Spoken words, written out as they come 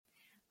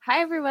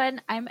Hi,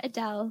 everyone. I'm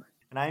Adele.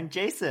 And I'm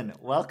Jason.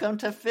 Welcome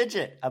to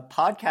Fidget, a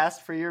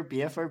podcast for your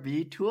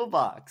BFRB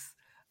toolbox.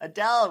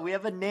 Adele, we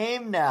have a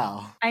name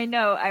now. I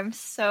know. I'm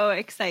so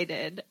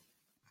excited.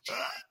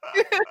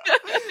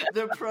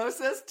 The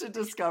process to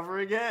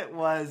discovering it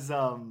was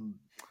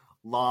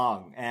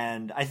long,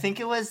 and I think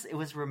it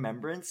was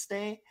Remembrance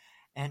Day.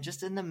 And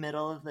just in the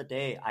middle of the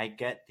day, I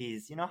get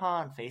these, you know how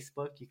on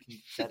Facebook you can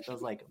set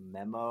those like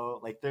memo,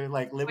 like they're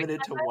like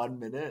limited to 1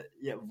 minute,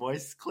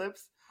 voice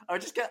clips. I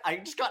just got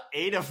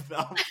 8 of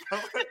them.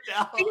 Because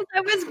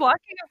I was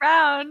walking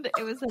around.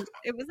 It was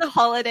a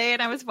holiday,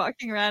 and I was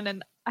walking around,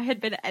 and I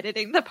had been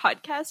editing the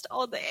podcast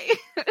all day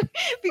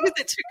because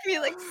it took me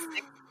like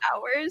 6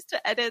 hours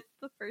to edit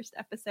the first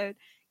episode.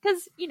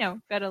 Because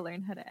gotta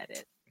learn how to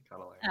edit.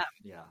 Gotta learn.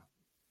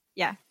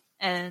 Yeah,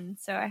 and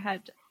so I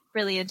had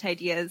brilliant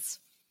ideas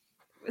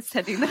with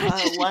setting the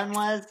one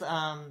was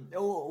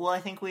I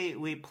think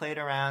we played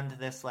around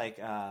this like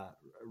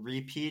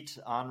repeat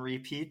on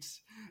repeat,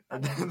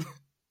 and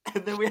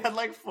then we had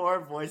like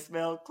 4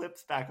 voicemail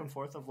clips back and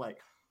forth of like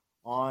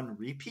on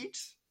repeat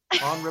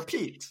on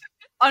repeat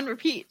on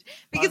repeat,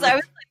 because I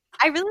was like,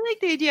 I really like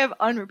the idea of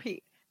on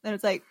repeat. Then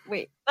it's like,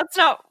 wait, that's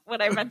not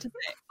what I meant to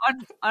say.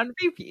 On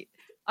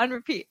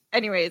repeat.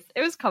 Anyways,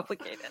 it was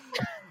complicated.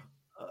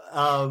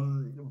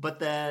 But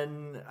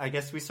then I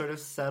guess we sort of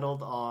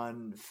settled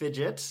on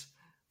Fidget.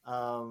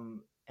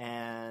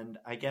 And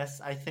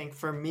I think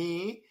for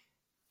me,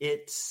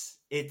 it's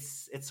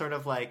sort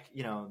of like,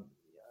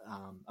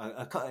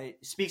 it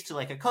speaks to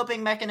like a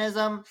coping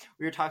mechanism.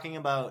 We were talking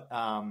about,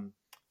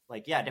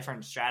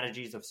 different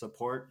strategies of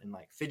support, and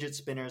like fidget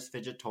spinners,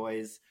 fidget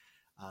toys,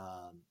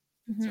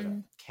 sort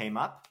of came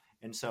up.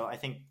 And so I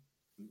think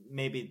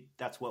maybe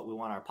that's what we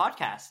want our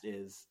podcast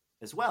is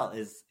as well,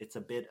 is it's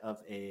a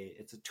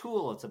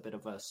tool, it's a bit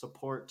of a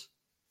support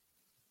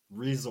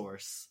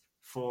resource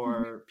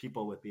for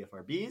people with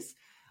BFRBs.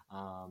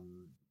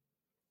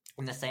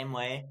 In the same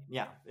way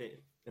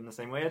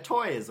a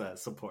toy is a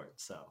support.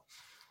 So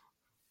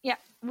yeah,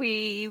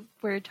 we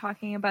were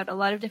talking about a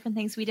lot of different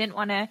things. We didn't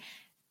want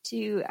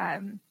to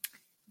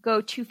go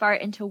too far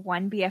into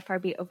one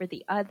BFRB over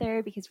the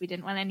other because we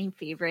didn't want any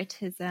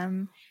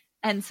favoritism.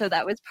 And so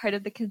that was part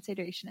of the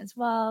consideration as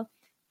well.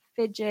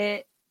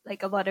 Fidget,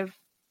 like a lot of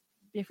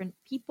different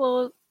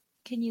people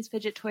can use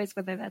fidget toys,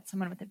 whether that's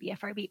someone with a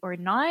BFRB or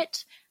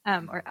not,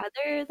 or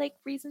other like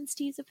reasons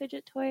to use a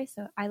fidget toy.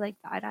 So I like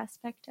that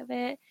aspect of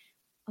it.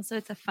 Also,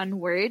 it's a fun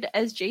word,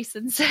 as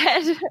Jason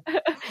said.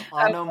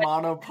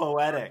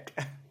 Onomatopoetic.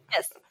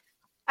 Yes.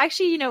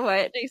 Actually, you know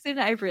what, Jason?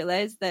 I've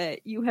realized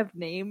that you have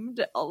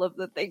named all of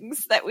the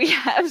things that we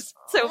have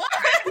so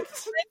far in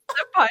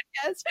the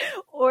podcast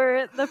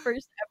or the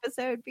first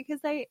episode,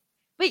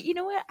 but you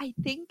know what? I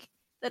think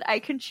that I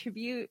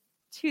contribute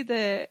to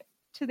the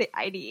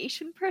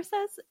ideation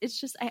process. It's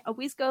just I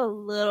always go a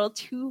little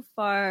too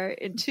far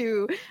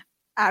into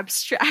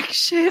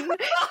abstraction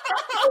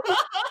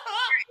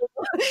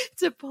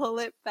to pull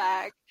it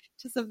back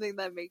to something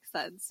that makes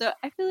sense. So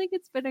I feel like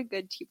it's been a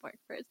good teamwork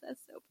process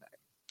so far.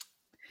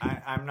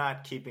 I'm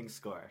not keeping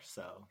score,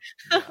 so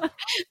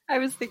I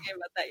was thinking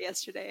about that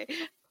yesterday.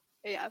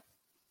 Yeah,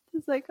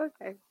 it's like,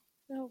 okay,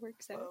 that'll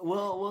work out.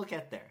 We'll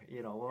get there.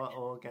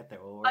 We'll get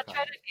there. We'll work. I'll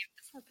try to name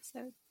this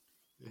episode.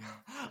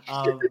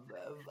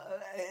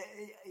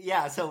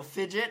 So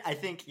fidget, I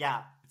think,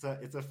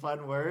 it's a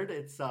fun word.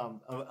 It's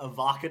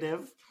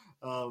evocative,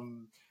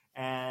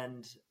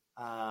 and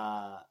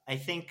I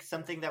think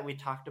something that we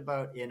talked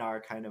about in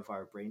our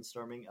our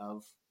brainstorming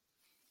of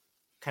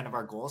kind of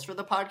our goals for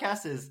the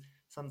podcast is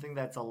something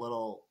that's a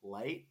little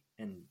light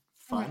and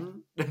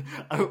fun.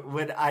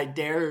 Would I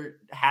dare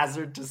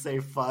hazard to say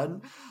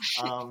fun?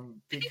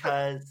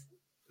 Because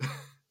I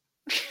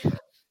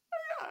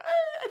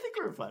think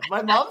we're fun.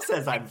 My mom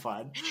says I'm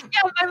fun.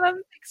 Yeah, my mom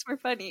thinks we're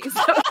funny.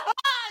 So.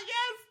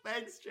 Yes,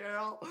 thanks,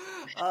 Cheryl.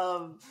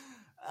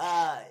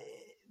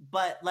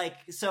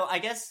 So I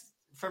guess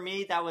for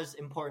me that was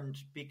important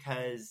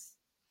because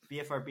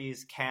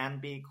BFRBs can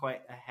be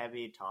quite a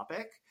heavy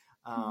topic,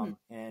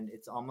 and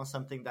it's almost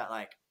something that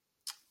like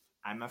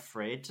I'm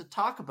afraid to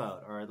talk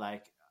about, or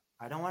like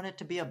I don't want it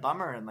to be a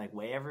bummer and like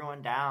weigh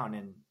everyone down.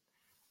 And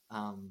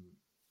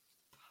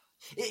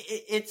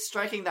it's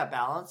striking that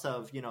balance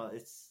of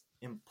it's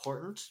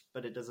important,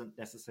 but it doesn't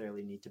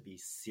necessarily need to be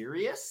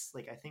serious.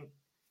 Like I think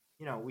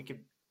we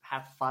could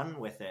have fun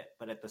with it,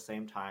 but at the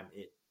same time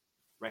it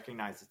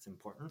recognizes its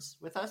importance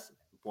with us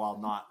while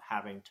not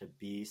having to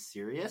be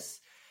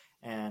serious.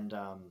 And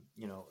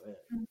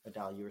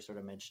Adele, you were sort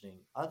of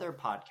mentioning other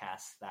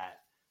podcasts that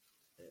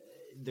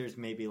there's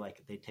maybe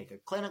like they take a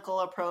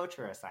clinical approach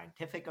or a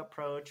scientific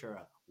approach or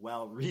a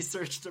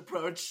well-researched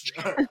approach.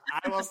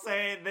 I will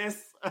say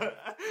this,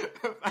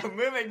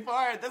 moving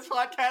forward, this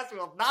podcast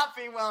will not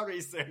be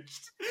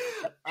well-researched.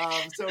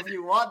 So if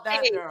you want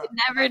that, you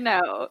never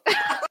know.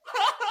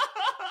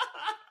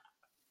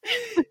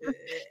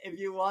 If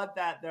you want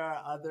that, there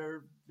are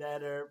other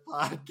better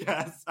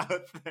podcasts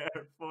out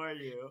there for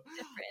you.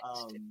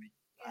 Different.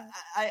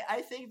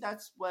 I think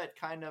that's what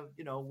kind of,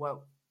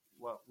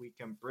 what we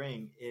can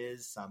bring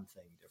is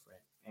something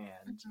different,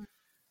 and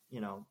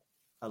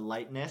a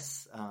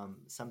lightness,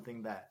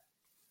 something that,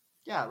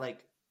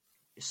 like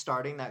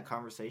starting that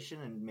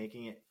conversation and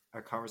making it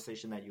a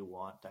conversation that you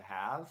want to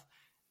have,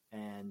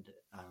 and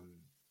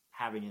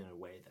having it in a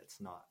way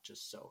that's not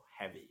just so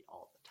heavy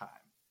all the time.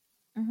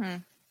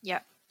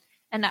 Yeah.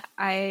 And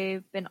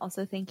I've been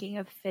also thinking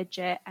of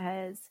fidget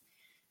as,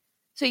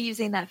 so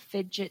using that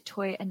fidget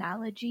toy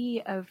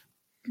analogy of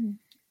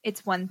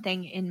it's one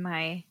thing in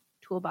my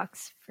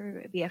toolbox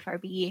for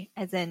BFRB,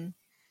 as in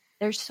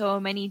there's so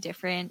many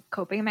different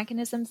coping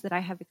mechanisms that I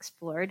have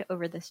explored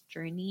over this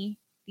journey,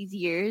 these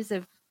years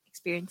of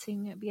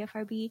experiencing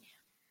BFRB.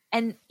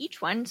 And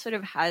each one sort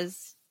of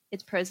has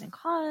its pros and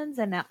cons,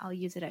 and I'll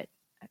use it at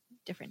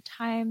different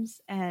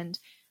times. And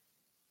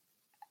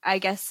I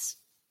guess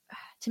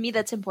to me,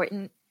 that's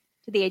important,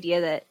 to the idea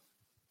that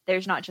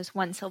there's not just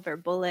one silver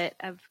bullet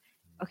of,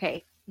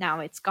 okay, now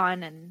it's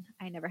gone and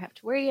I never have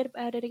to worry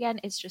about it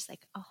again. It's just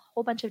like a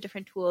whole bunch of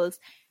different tools,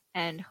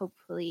 and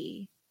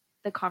hopefully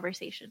the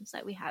conversations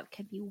that we have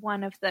can be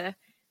one of the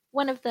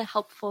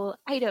helpful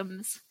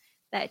items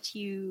that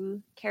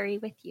you carry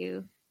with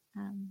you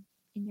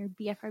in your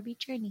BFRB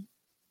journey.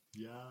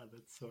 Yeah,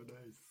 that's so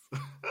nice.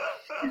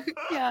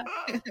 Yeah.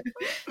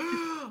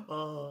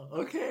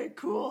 Okay,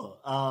 cool.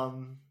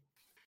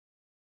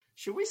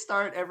 Should we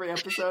start every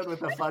episode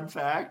with a fun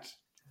fact?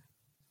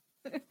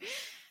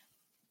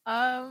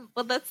 Well,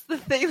 that's the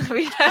thing that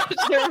we have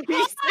to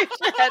research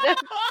ahead of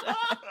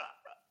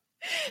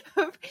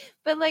time.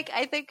 But like,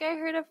 I think I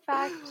heard a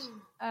fact,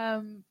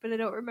 but I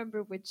don't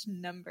remember which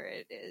number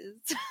it is.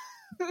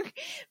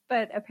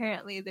 But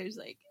apparently there's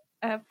like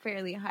a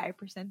fairly high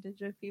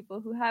percentage of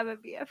people who have a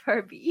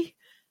BFRB.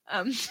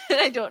 And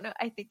I don't know.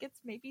 I think it's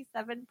maybe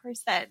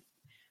 7%,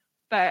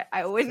 but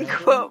I wouldn't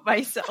quote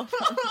myself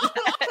on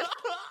that.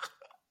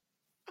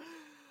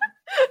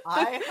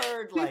 I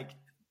heard like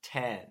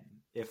 10,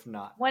 if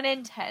not 1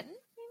 in 10.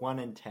 1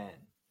 in 10.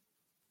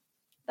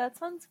 That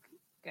sounds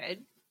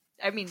good.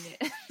 I mean,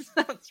 it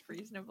sounds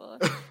reasonable.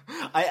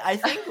 I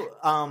think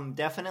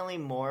definitely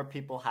more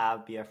people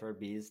have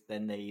BFRBs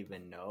than they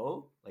even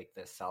know. Like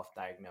the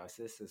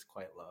self-diagnosis is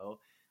quite low.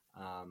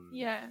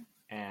 Yeah.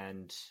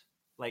 And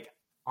like,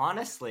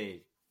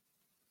 honestly,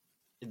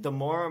 the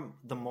more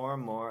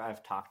and more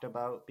I've talked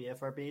about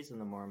BFRBs and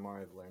the more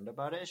I've learned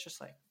about it, it's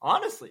just like,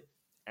 honestly,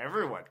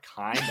 everyone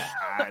kind of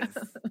has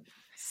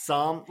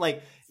some,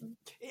 like,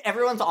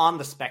 everyone's on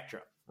the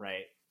spectrum,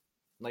 right?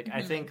 Like,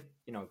 I think,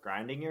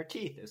 grinding your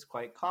teeth is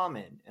quite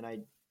common, and I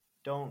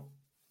don't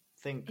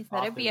think... Is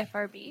that a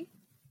BFRB?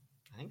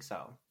 I think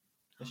so.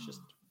 It's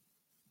just...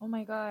 Oh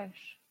my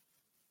gosh.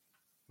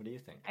 What do you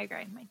think? I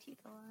grind my teeth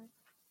a lot.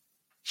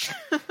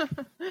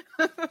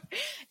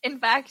 In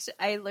fact,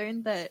 I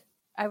learned that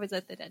I was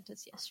at the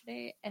dentist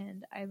yesterday,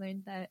 and I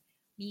learned that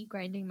me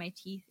grinding my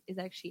teeth is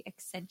actually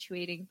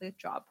accentuating the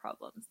jaw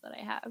problems that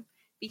I have,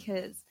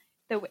 because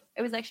it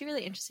was actually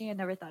really interesting. I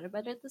never thought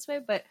about it this way,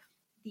 but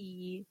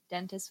the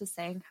dentist was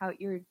saying how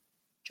your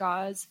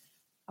jaws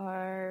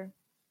are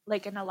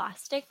like an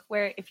elastic,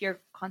 where if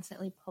you're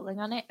constantly pulling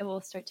on it, it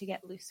will start to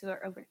get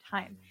looser over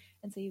time.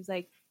 And so he was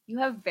like, you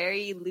have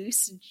very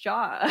loose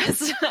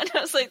jaws. And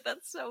I was like,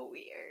 that's so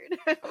weird.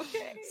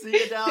 Okay.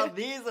 See, now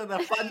these are the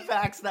fun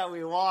facts that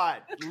we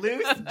want.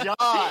 Loose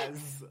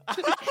jaws. That's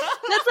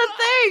a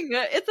thing.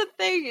 It's a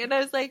thing. And I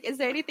was like, is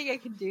there anything I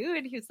can do?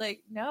 And he was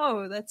like,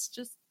 no, that's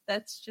just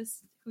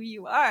who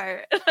you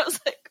are. And I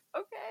was like,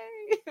 okay.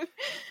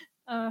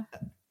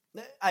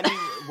 I mean,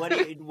 what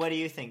do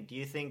you think? Do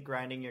you think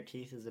grinding your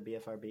teeth is a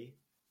BFRB?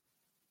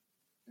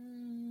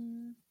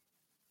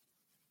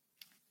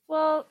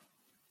 Well,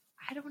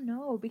 I don't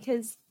know,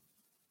 because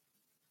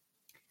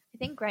I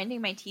think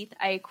grinding my teeth,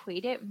 I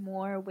equate it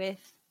more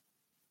with...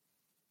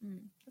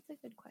 that's a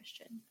good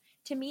question.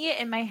 To me,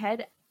 in my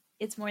head,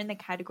 it's more in the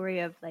category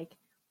of like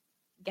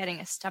getting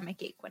a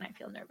stomach ache when I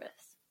feel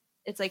nervous.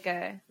 It's like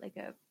a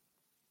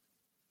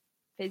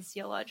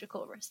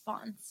physiological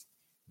response.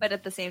 But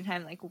at the same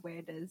time, like,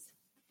 where does...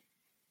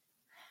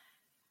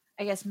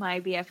 I guess my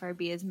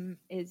BFRB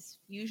is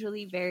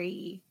usually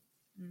very...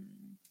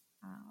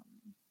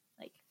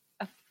 like,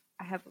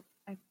 I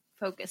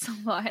focus a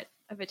lot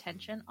of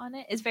attention on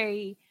it. It's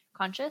very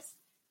conscious,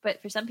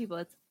 but for some people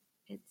it's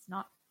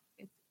not.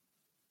 It's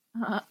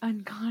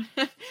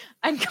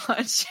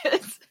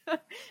unconscious.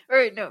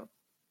 Or no.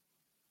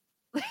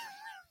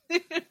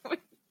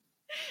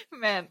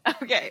 Man,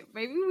 okay,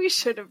 maybe we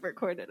should have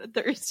recorded a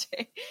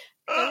Thursday.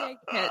 I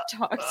can't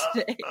talk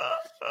today.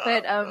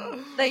 But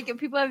like,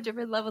 people have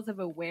different levels of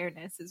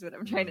awareness is what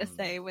I'm trying to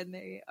say when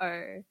they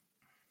are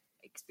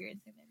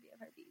experiencing their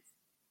BFRBs.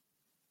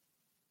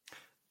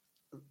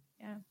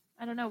 Yeah,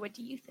 I don't know. What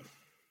do you think?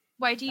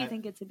 Why do you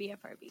think it's a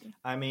BFRB?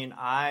 I mean,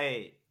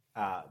 I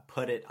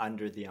put it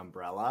under the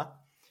umbrella.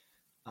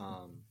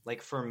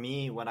 Like, for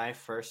me, when I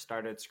first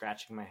started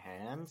scratching my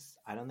hands,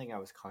 I don't think I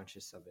was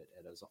conscious of it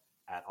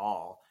at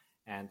all.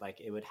 And like,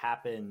 it would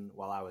happen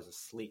while I was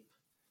asleep.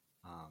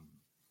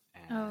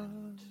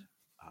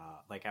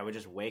 Like, I would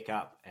just wake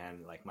up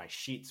and like my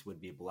sheets would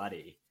be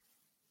bloody.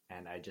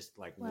 and I just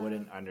like Wow.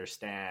 wouldn't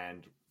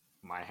understand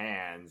my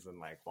hands and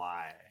like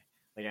why.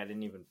 Like I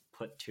didn't even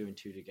put two and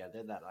two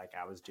together that like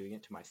I was doing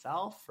it to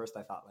myself. First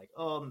I thought like,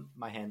 oh,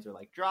 my hands are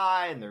like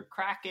dry and they're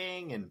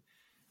cracking,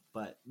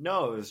 but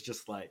no, it was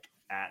just like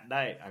at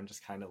night I'm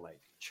just kind of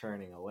like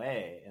churning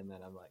away, and then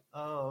I'm like,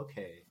 oh,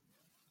 okay,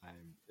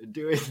 I'm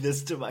doing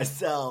this to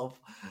myself.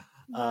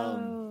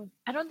 Whoa.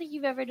 I don't think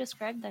you've ever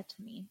described that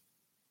to me.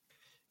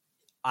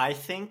 I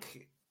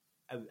think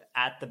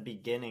at the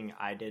beginning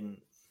I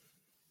didn't.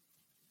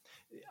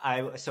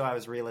 So I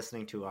was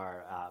re-listening to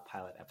our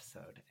pilot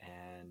episode,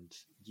 and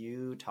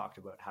you talked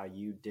about how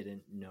you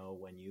didn't know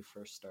when you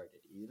first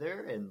started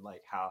either, and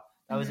like how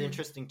that was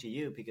interesting to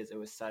you because it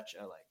was such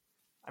a like,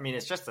 I mean,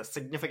 it's just a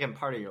significant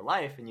part of your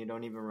life, and you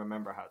don't even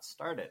remember how it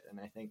started. And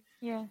I think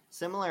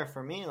similar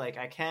for me, like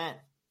I can't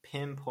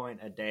pinpoint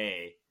a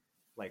day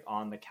like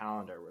on the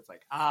calendar where it's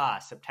like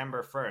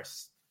September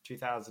 1st,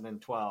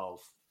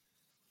 2012.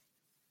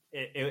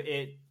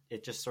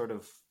 It just sort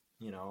of,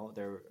 you know,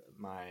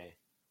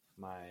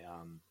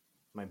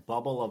 my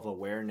bubble of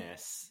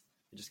awareness,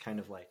 it just kind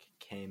of like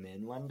came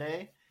in one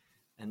day,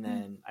 and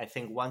then I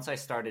think once I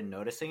started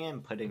noticing it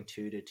and putting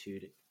two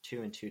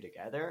and two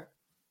together.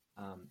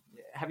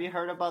 Have you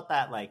heard about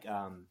that like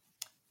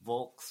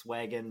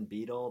Volkswagen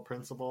Beetle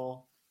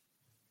principle?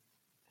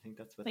 I think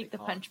that's what like they the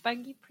call punch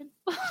buggy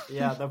principle.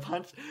 Yeah, the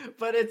punch.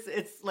 But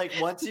it's like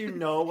once you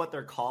know what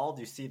they're called,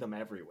 you see them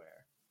everywhere.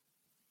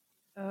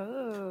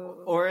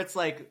 Oh. Or it's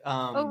like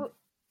Oh.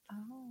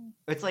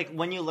 It's like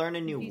when you learn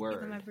a new word. See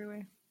them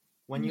everywhere.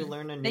 When you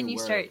learn a new word, then you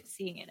start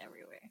seeing it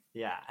everywhere.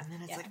 Yeah, and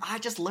then it's like, I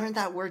just learned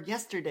that word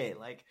yesterday.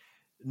 Like,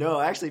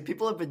 no, actually,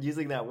 people have been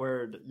using that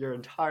word your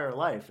entire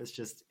life. It's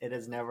just it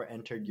has never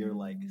entered your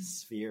like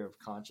sphere of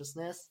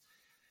consciousness.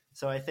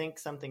 So I think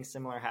something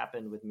similar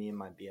happened with me and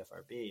my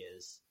BFRB.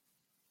 Is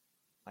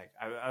like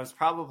I was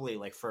probably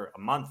like for a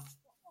month,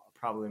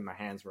 probably my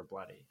hands were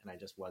bloody, and I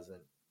just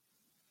wasn't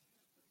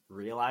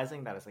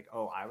realizing that it's like,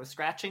 oh, I was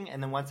scratching,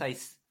 and then once I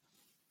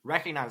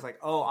recognized like,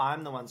 oh,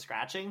 I'm the one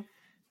scratching,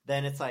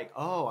 then it's like,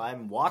 oh,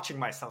 I'm watching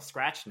myself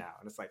scratch now,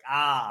 and it's like,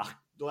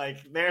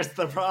 like there's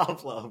the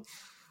problem.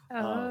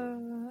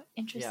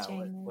 Interesting.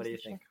 Yeah, what do you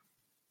think?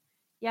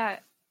 Yeah,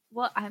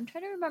 well, I'm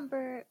trying to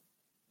remember.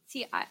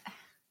 See,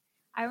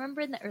 I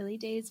remember in the early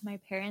days, my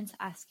parents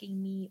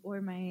asking me, or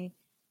my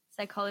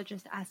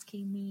psychologist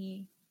asking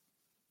me,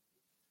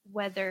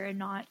 whether or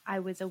not I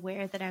was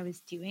aware that I was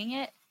doing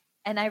it,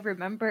 and I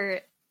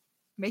remember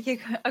making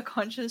a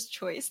conscious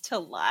choice to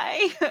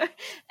lie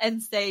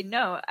and say,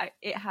 no,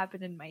 it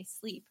happened in my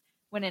sleep,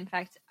 when in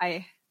fact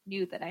I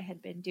knew that I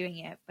had been doing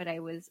it, but I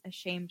was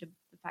ashamed of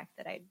the fact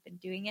that I'd been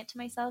doing it to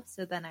myself.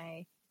 So then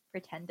I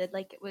pretended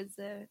like it was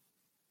a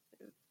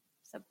sort of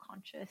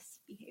subconscious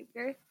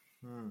behavior.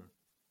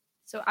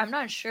 So I'm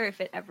not sure if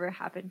it ever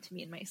happened to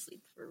me in my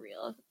sleep for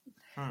real.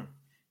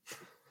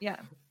 Yeah.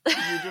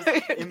 You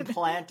just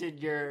implanted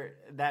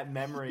that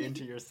memory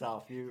into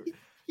yourself.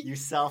 You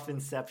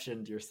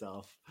self-inceptioned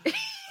yourself.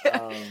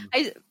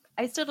 I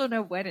still don't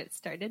know when it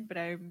started, but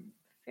I'm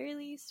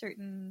fairly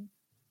certain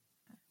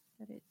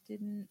that it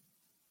didn't,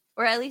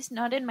 or at least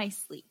not in my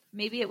sleep.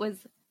 Maybe it was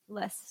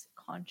less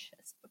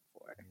conscious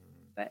before,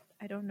 but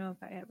I don't know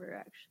if I ever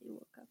actually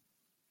woke up.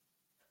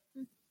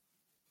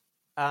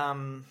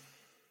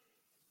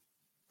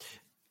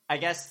 I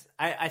guess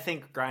I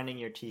think grinding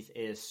your teeth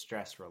is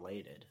stress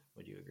related.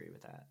 Would you agree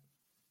with that?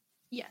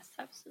 Yes,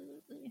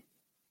 absolutely.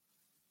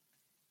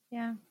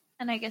 Yeah,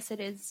 and I guess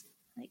it is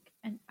like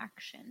an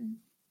action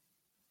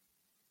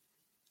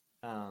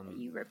that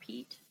you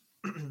repeat.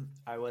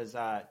 I was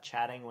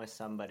chatting with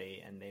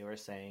somebody, and they were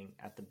saying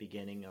at the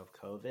beginning of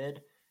COVID,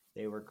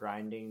 they were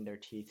grinding their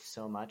teeth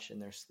so much in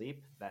their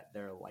sleep that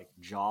their like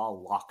jaw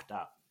locked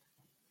up,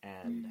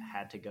 and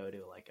had to go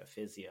to like a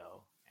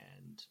physio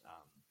and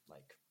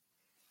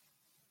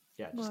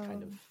just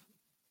kind of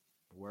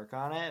work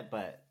on it.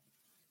 But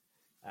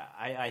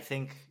I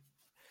think,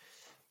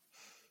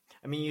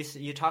 I mean,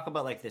 you talk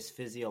about like this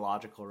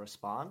physiological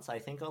response. I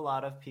think a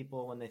lot of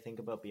people, when they think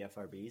about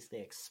BFRBs, they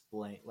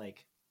explain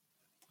like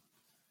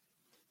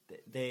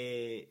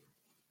they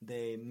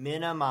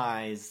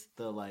minimize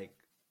the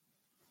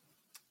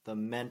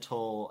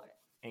mental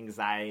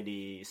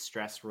anxiety,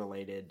 stress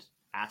related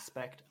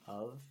aspect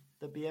of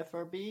the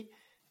BFRB.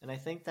 And I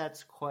think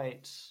that's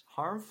quite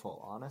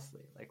harmful,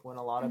 honestly. Like when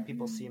a lot of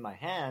people see my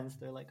hands,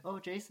 they're like, oh,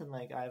 Jason,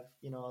 like I've,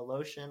 a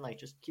lotion, like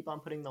just keep on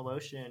putting the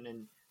lotion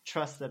and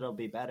trust that it'll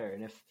be better.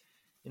 And if,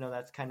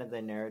 that's kind of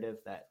the narrative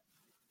that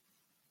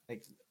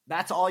like,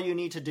 that's all you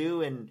need to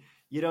do. And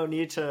you don't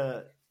need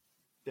to,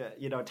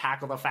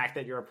 tackle the fact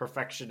that you're a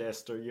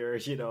perfectionist or you're,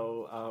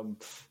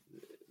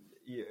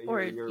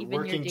 you're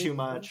working too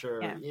much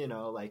or,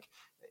 like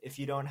if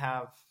you don't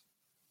have,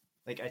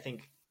 like, I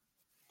think,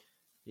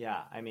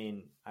 yeah, I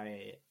mean,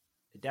 I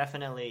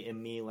definitely,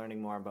 in me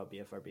learning more about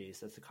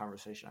BFRBs, that's the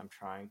conversation I'm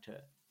trying to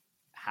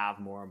have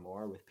more and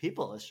more with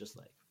people. It's just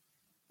like,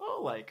 oh,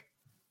 like,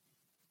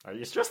 are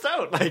you stressed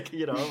out? Like,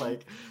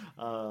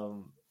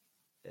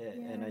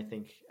 And I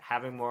think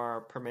having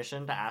more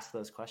permission to ask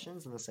those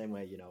questions in the same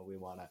way, we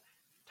want to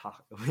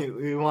talk,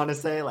 we want to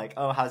say like,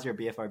 oh, how's your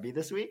BFRB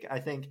this week? I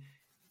think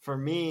for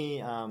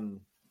me,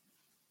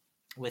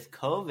 with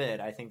COVID,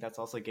 I think that's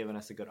also given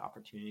us a good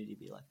opportunity to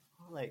be like,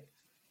 oh,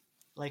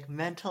 like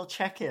mental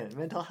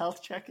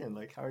health check-in.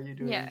 Like, how are you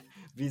doing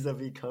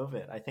vis-a-vis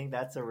COVID? I think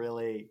that's a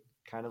really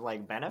kind of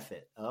like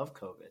benefit of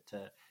COVID,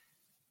 to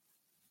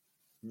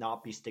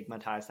not be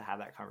stigmatized to have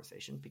that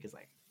conversation, because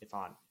like it's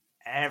on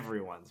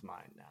everyone's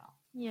mind now.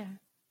 Yeah,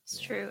 it's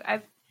true.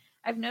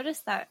 I've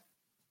noticed that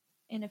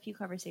in a few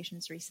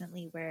conversations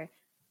recently where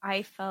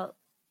I felt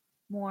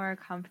more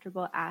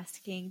comfortable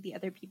asking the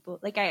other people,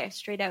 like I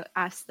straight out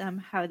asked them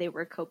how they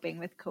were coping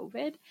with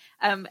COVID.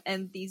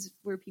 And these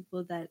were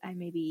people that I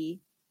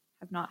maybe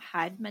have not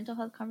had mental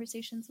health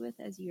conversations with,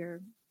 as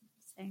you're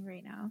saying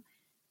right now.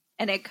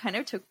 And it kind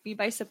of took me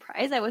by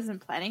surprise. I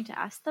wasn't planning to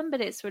ask them,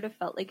 but it sort of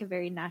felt like a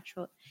very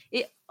natural,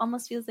 it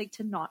almost feels like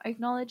to not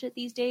acknowledge it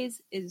these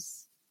days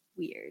is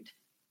weird,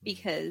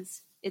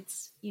 because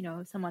it's,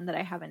 someone that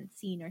I haven't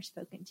seen or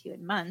spoken to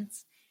in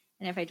months.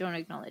 And if I don't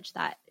acknowledge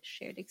that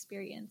shared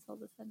experience, all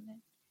of a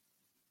sudden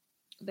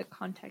the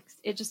context,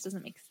 it just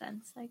doesn't make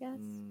sense, I guess.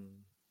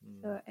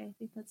 So I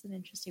think that's an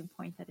interesting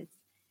point, that it's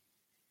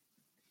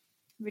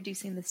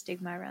reducing the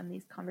stigma around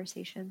these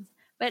conversations.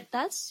 But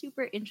that's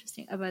super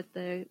interesting about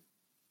the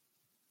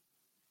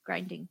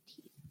grinding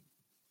teeth.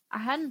 I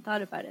hadn't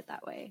thought about it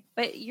that way.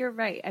 But you're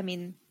right. I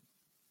mean,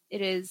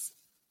 it is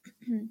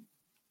a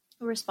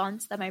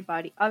response that my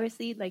body,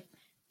 obviously, like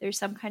there's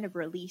some kind of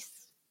release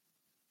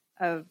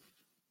of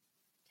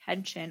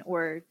tension,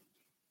 or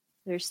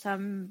there's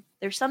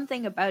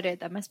something about it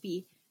that must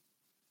be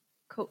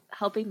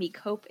helping me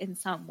cope in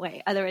some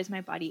way. Otherwise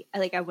my body,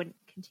 I wouldn't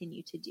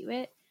continue to do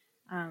it.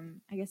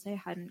 I guess I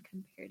hadn't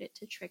compared it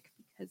to trick,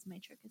 because my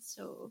trick is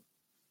so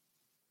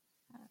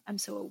I'm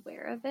so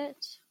aware of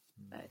it.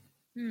 But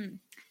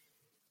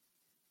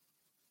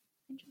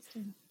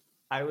interesting.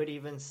 I would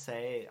even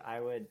say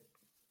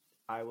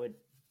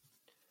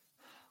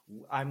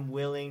I'm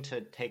willing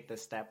to take the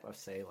step of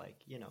say, like,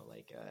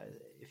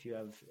 if you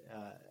have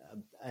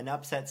an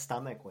upset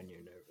stomach when you're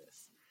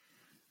nervous,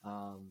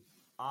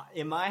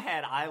 in my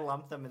head, I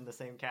lump them in the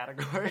same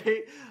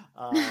category.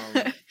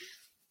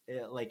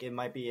 It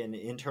might be an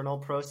internal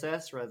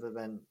process rather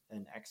than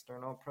an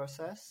external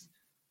process.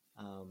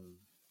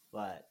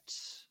 But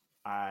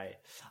I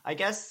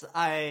guess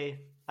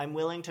I'm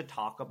willing to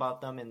talk about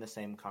them in the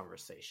same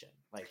conversation.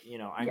 Like,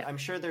 I'm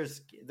sure they're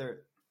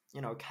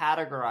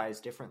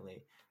categorized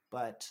differently.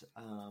 But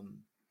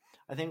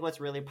I think what's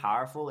really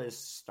powerful is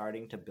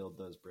starting to build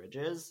those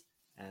bridges,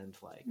 and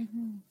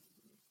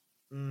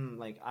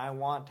I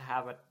want to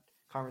have a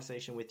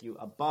conversation with you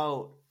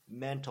about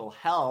mental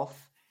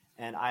health,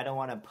 and I don't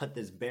want to put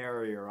this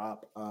barrier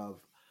up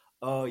of,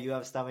 oh, you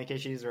have stomach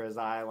issues, whereas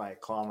I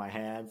like claw my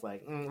hands,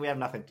 like we have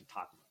nothing to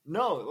talk about.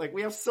 No, like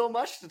we have so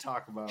much to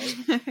talk about.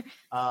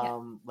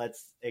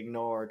 Let's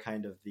ignore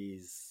kind of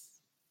these,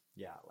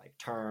 like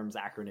terms,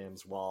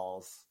 acronyms,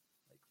 walls.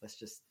 Like let's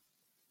just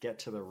get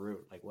to the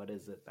root. Like, what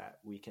is it that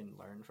we can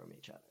learn from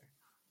each other?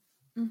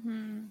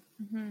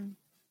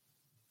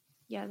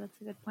 Yeah,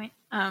 that's a good point.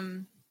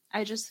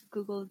 I just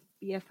Googled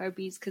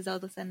BFRBs because all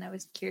of a sudden I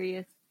was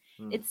curious.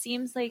 It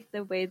seems like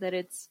the way that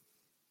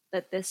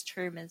this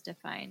term is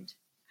defined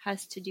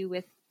has to do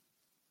with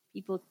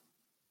people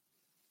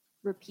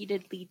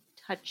repeatedly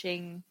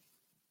touching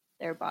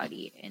their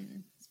body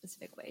in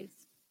specific ways.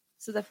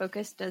 So the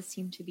focus does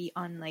seem to be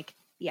on like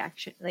the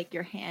action, like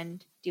your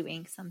hand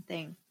doing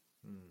something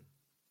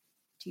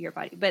to your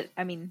body. But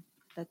I mean,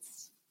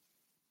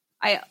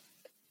 I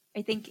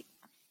think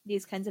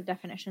these kinds of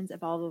definitions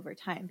evolve over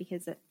time,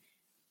 because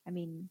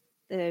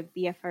the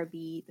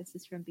BFRB, this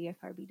is from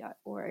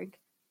BFRB.org.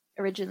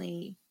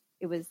 Originally,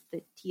 it was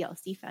the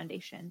TLC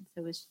Foundation,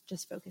 so it was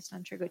just focused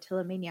on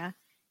trichotillomania.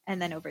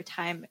 And then over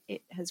time,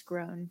 it has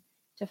grown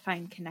to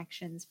find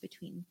connections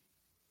between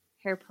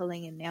hair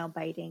pulling and nail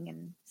biting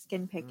and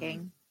skin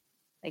picking.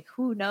 Like,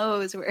 who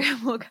knows where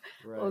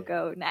we'll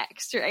go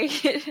next, right?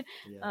 So,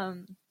 yeah,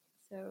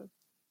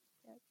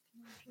 it's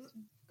kind of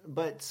interesting.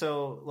 But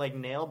so, like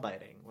nail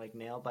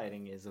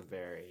biting is a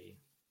very,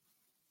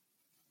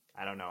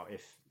 I don't know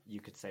if you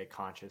could say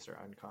conscious or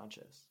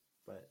unconscious,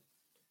 but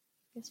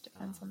I guess it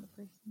depends on the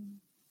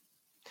person.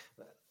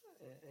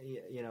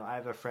 I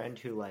have a friend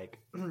who like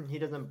he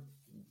doesn't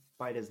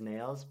bite his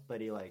nails,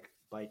 but he like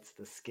bites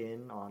the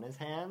skin on his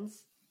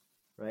hands,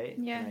 right?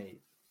 Yeah.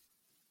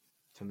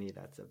 To me,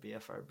 that's a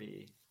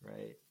BFRB,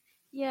 right?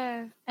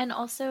 Yeah, and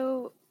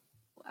also,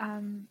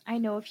 I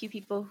know a few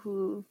people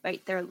who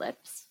bite their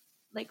lips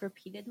like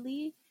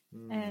repeatedly,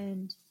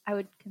 and I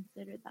would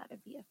consider that a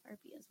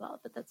BFRB as well.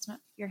 But that's not,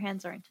 your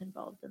hands aren't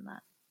involved in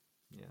that.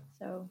 Yeah.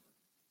 So,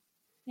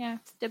 yeah,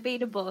 it's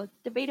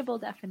debatable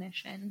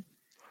definition.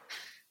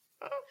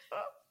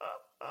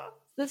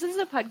 This is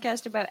a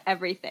podcast about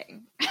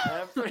everything.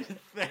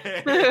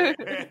 Everything.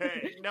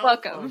 No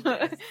Welcome.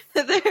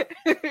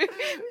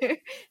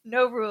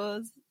 No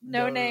rules,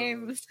 no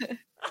names.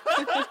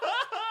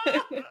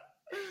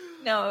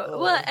 No,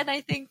 well, and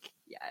I think,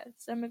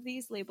 some of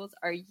these labels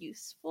are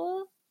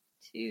useful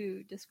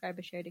to describe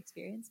a shared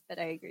experience, but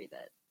I agree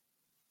that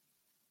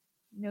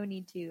no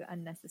need to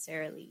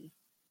unnecessarily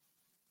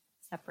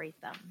separate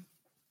them,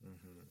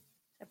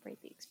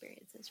 separate the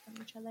experiences from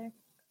each other.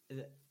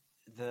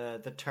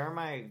 The term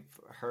I've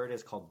heard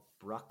is called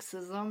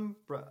bruxism.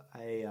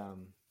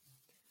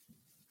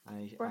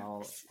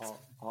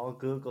 I'll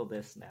Google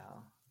this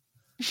now.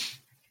 Okay.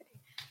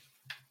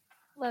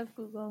 Love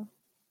Google.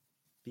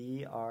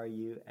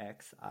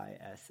 BRUXISM.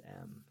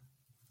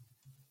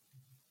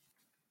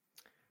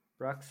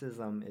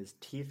 Bruxism is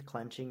teeth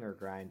clenching or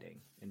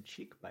grinding and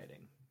cheek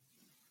biting.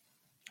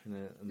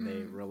 And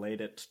they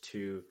relate it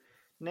to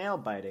nail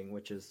biting,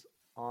 which is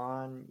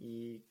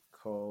onychophagia.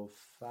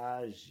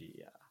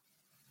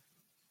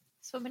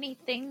 So many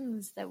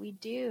things that we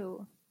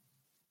do.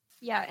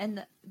 Yeah,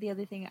 and the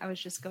other thing I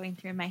was just going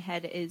through in my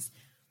head is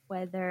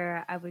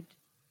whether I would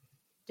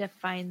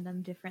define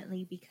them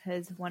differently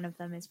because one of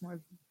them is more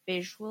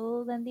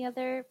visual than the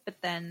other.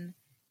 But then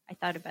I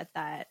thought about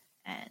that,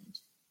 and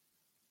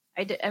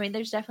I mean,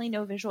 there's definitely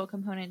no visual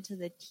component to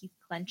the teeth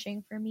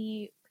clenching for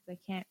me because I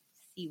can't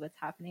see what's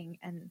happening,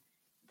 and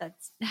that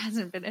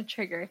hasn't been a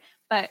trigger.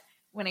 But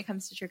when it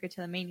comes to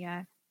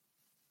trichotillomania,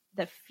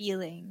 the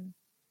feeling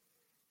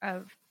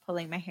of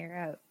pulling my hair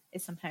out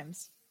is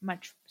sometimes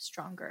much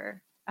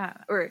stronger,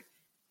 or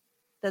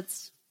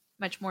that's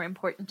much more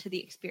important to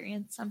the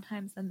experience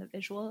sometimes than the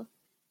visual.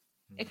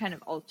 It kind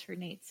of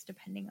alternates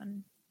depending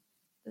on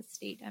the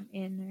state I'm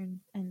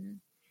in and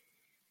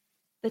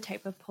the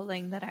type of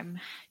pulling that I'm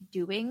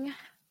doing.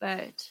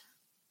 But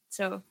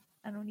so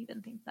I don't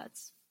even think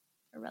that's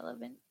a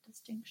relevant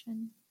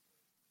distinction.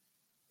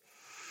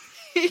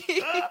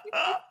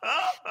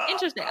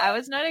 Interesting. I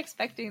was not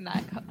expecting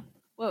that.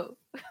 Whoa.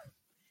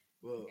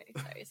 Okay,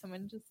 sorry.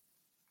 Someone just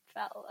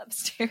fell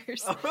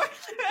upstairs.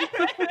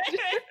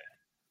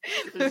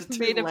 There's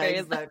two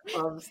legs that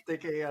come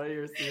sticking out of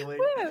your ceiling.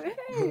 Whoa,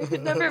 hey.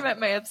 Never met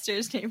my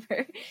upstairs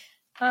neighbor.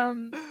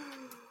 I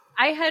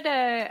had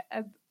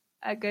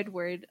a good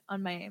word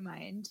on my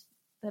mind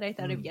that I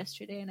thought of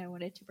yesterday and I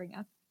wanted to bring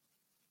up,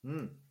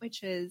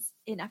 which is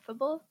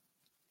ineffable.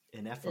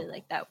 Ineffable. I really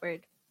like that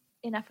word.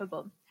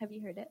 Ineffable. Have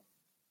you heard it?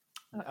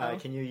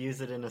 Can you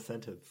use it in a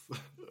sentence?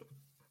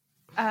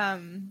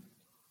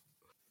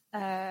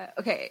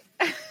 Okay.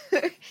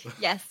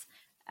 Yes.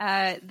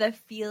 The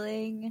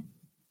feeling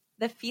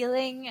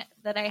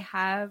that I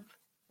have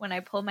when I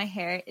pull my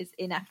hair is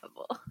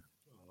ineffable.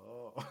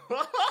 Oh.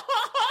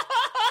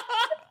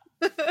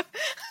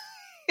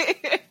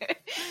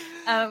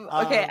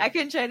 Okay, I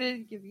can try to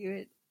give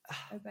you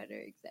a better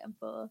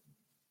example.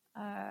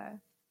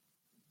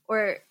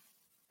 Or,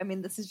 I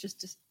mean, this is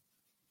just...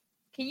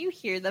 Can you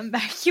hear them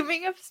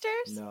vacuuming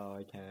upstairs? No,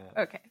 I can't.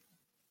 Okay.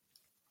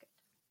 Good.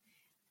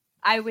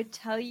 I would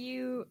tell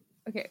you...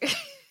 Okay.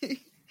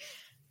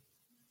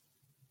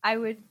 I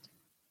would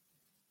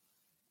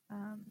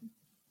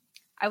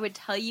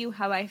tell you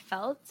how I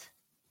felt,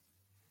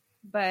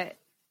 but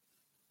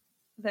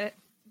the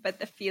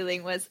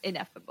feeling was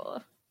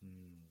ineffable.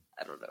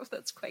 I don't know if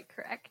that's quite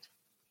correct.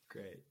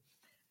 Great.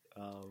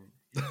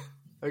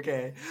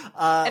 Okay.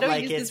 I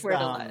don't use this word a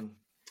lot.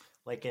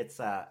 Like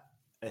it's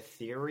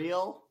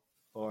ethereal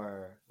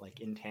or like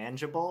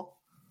intangible.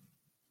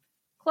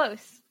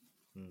 Close.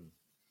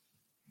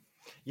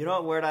 You know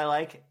what word I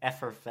like?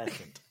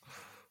 Effervescent.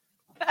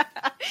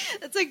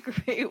 That's a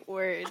great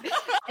word.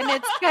 And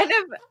it's kind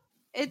of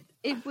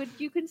it would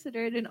you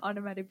consider it an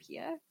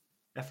onomatopoeia?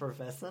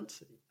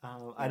 Effervescent?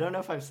 I don't know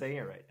if I'm saying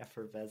it right.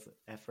 Effervescent.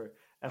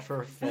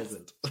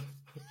 Effervescent.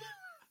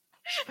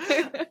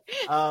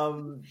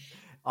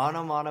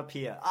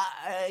 Onomatopoeia.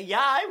 Yeah,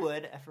 I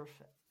would.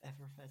 Effervescent.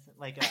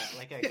 Like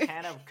a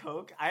can of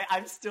Coke.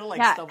 I'm still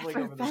stumbling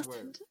over this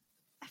word.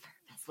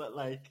 But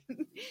like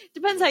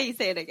depends how you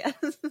say it, I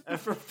guess.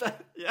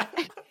 Yeah.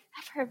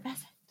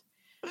 Effervescent.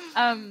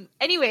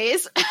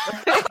 Anyways,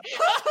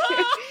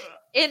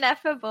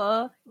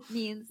 ineffable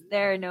means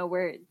there are no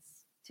words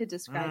to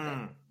describe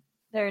it.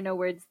 There are no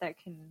words that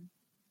can,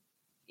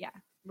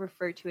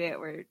 refer to it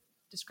or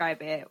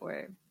describe it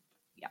or,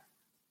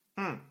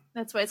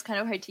 That's why it's kind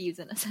of hard to use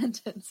in a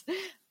sentence.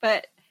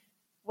 But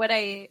what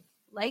I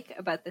like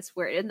about this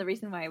word, and the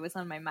reason why it was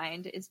on my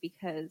mind, is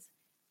because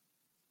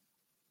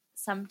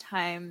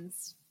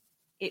sometimes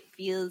it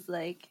feels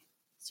like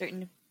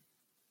certain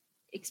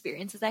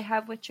experiences I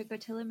have with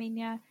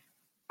trichotillomania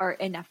are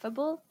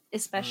ineffable,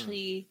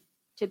 especially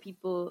to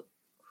people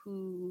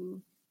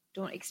who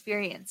don't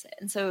experience it.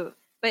 And so,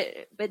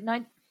 but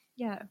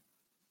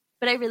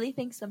I really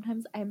think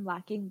sometimes I'm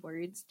lacking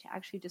words to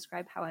actually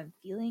describe how I'm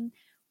feeling,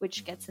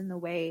 which gets in the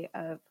way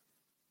of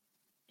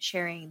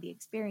sharing the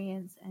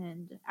experience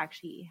and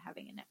actually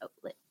having an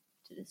outlet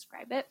to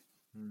describe it.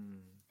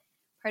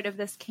 Part of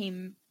this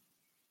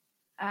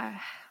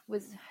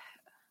was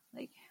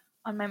like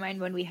on my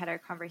mind when we had our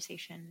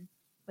conversation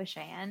with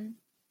Cheyenne,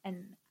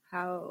 and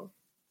how,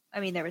 I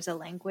mean, there was a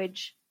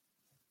language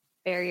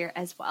barrier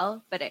as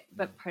well, but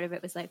part of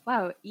it was like,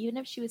 wow, even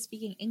if she was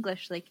speaking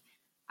English, like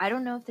I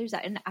don't know if there's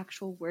an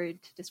actual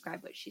word to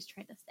describe what she's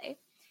trying to say.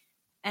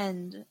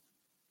 And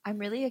I'm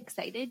really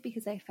excited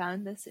because I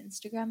found this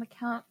Instagram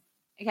account.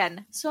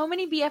 Again, so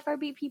many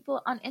BFRB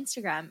people on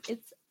Instagram.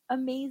 It's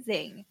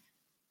amazing.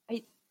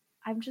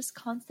 I'm just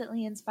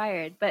constantly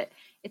inspired. But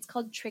it's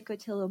called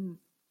Tricotilum.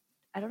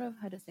 I don't know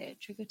how to say it.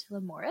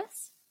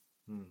 Tricotilomoris?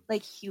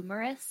 Like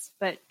humorous,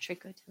 but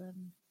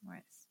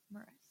Tricotilomoris.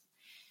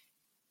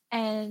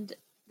 And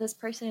this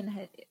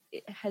person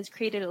has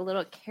created a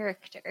little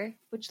character,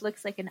 which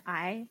looks like an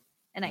eye.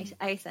 And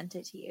I sent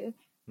it to you.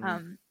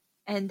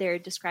 And they're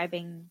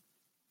describing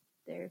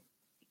their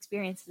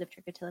experiences of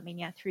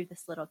trichotillomania through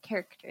this little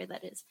character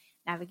that is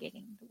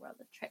navigating the world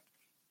of trick.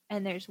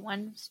 And there's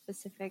one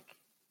specific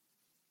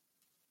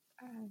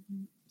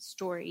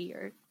story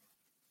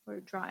or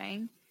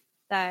drawing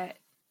that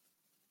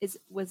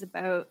was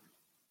about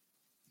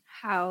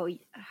how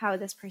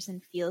this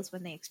person feels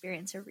when they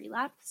experience a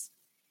relapse,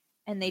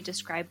 and they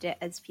described it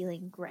as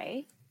feeling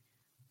gray.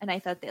 And I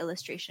thought the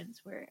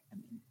illustrations were,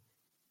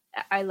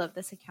 I love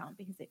this account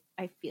because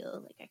I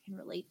feel like I can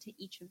relate to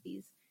each of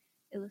these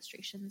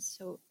illustrations.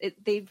 So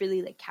they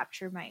really like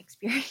capture my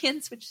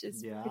experience, which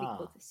is pretty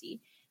cool to see.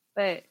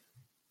 But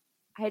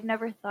I had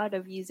never thought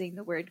of using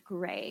the word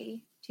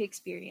gray to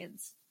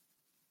experience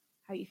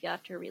how you feel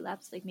after a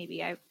relapse. Like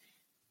maybe I've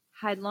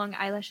had long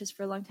eyelashes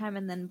for a long time,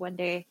 and then one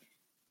day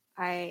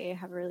I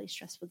have a really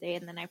stressful day,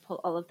 and then I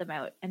pull all of them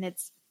out, and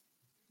it's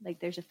like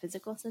there's a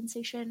physical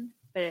sensation,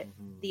 but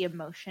the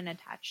emotion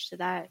attached to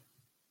that,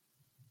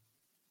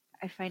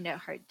 I find it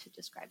hard to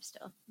describe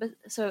still. But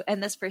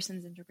and this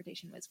person's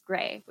interpretation was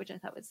gray, which I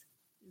thought was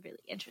really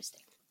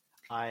interesting.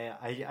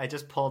 I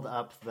just pulled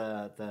up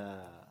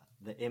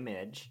the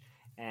image,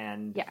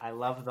 and I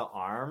love the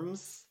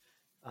arms.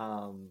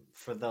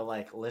 For the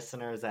like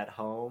listeners at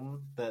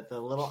home, the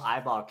little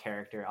eyeball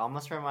character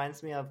almost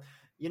reminds me of,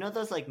 you know,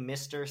 those like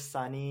Mr.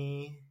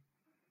 Sunny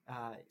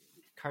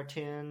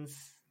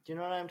cartoons. Do you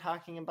know what I'm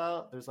talking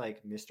about? There's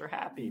like Mr.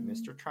 Happy,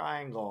 Mr.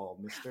 Triangle,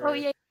 Mr. Oh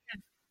yeah.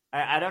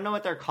 I don't know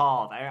what they're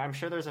called. I'm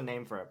sure there's a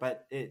name for it,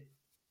 but it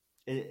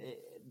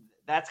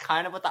that's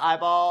kind of what the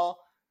eyeball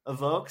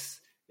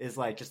evokes, is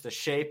like just a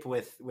shape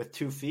with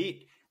 2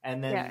 feet,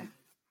 and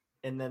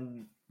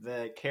then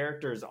the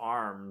character's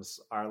arms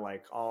are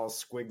like all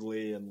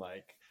squiggly and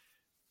like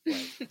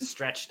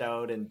stretched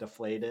out and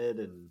deflated,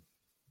 and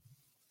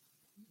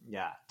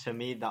to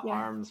me the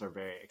arms are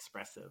very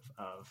expressive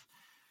of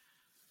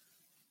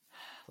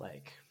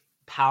like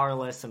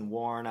powerless and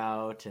worn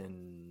out,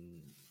 and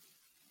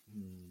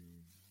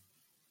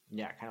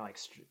kind of like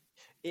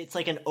it's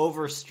like an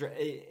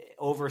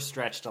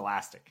overstretched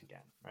elastic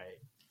again, right?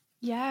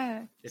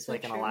 Yeah, it's so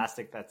like true. An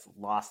elastic that's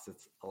lost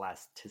its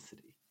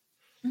elasticity.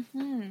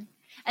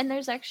 And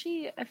there's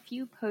actually a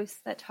few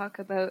posts that talk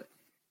about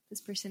this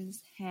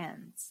person's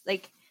hands.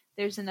 Like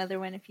there's another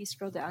one, if you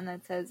scroll down,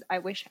 that says, I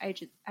wish I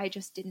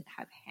just didn't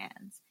have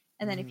hands.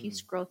 And then if you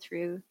scroll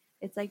through,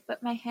 it's like,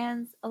 but my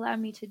hands allow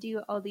me to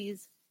do all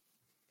these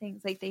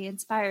things. Like they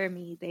inspire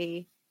me.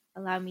 They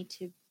allow me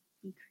to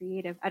be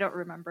creative. I don't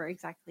remember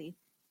exactly.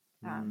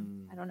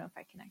 I don't know if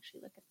I can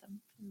actually look at them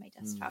on my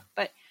desktop,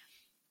 but,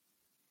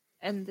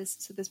 and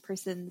this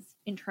person's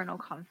internal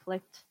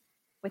conflict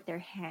with their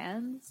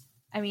hands.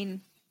 I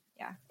mean,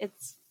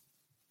 it's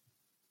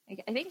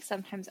like, I think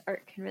sometimes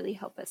art can really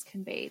help us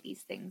convey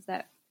these things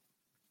that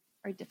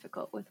are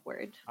difficult with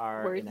words.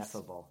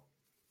 Ineffable.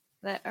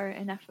 That are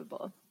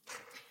ineffable.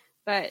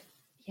 But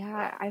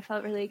yeah, I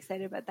felt really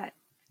excited about that.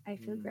 I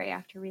feel gray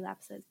after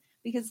relapses,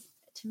 because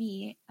to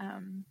me,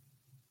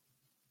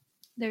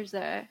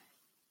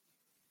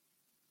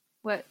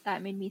 what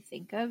that made me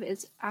think of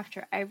is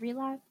after I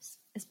relapse,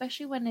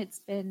 especially when it's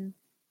been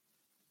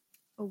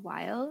a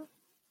while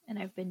and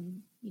I've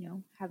been,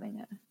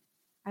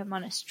 I'm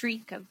on a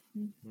streak of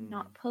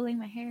not pulling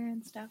my hair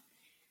and stuff.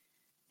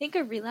 I think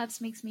a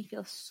relapse makes me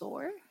feel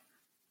sore.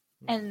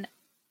 And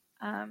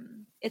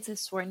it's a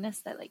soreness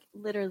that like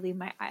literally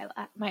my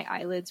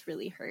eyelids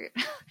really hurt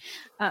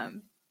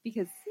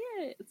because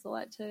it's a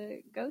lot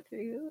to go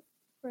through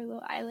for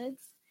little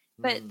eyelids.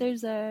 But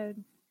there's a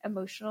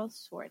emotional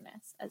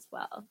soreness as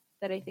well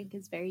that I think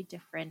is very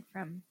different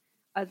from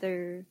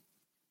other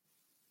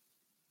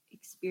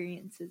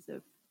experiences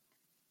of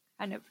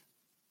kind of,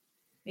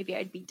 maybe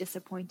I'd be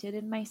disappointed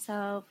in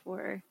myself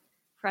or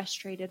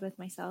frustrated with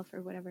myself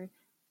or whatever.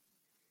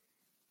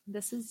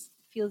 This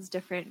feels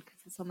different because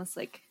it's almost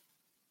like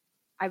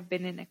I've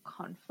been in a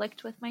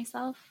conflict with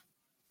myself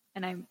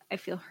and I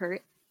feel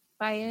hurt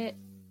by it.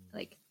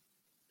 Like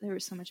there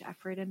was so much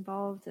effort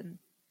involved, and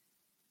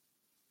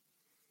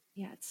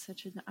it's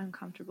such an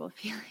uncomfortable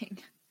feeling.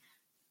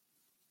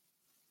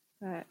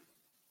 But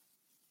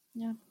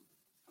yeah.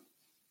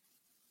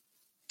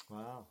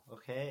 Wow.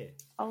 Okay.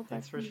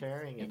 Thanks for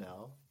sharing,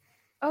 Adele.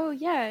 Oh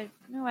yeah.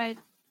 No,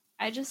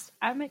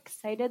 I'm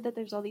excited that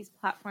there's all these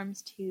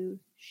platforms to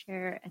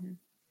share and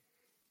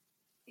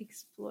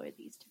explore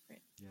these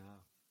different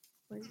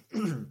words.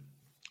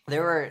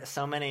 There were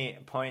so many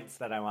points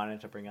that I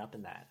wanted to bring up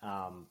in that.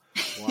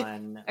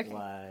 One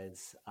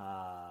was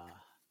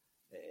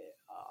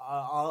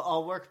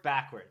I'll work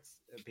backwards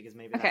because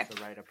maybe Okay. that's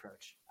the right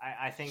approach.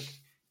 I think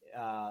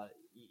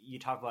you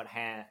talk about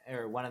hand,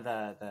 or one of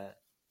the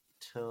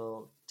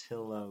Tiller's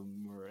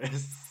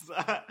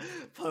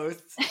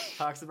posts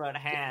talks about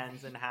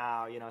hands and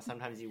how, you know,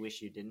 sometimes you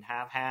wish you didn't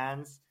have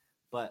hands,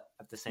 but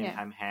at the same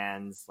time,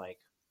 hands, like,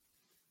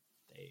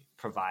 they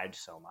provide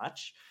so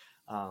much.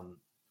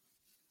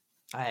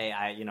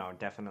 I you know,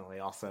 definitely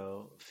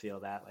also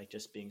feel that, like,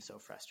 just being so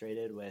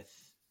frustrated with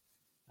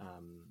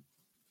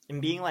and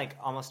being, like,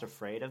 almost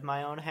afraid of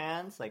my own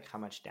hands, like how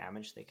much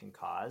damage they can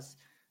cause.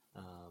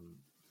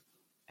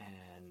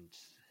 And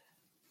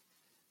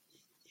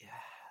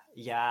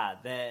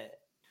that,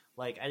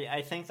 like,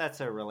 I think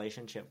that's a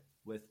relationship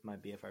with my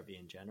BFRB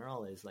in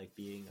general, is like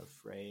being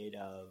afraid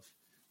of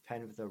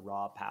kind of the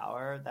raw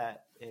power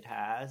that it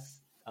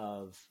has,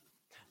 of,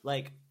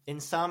 like, in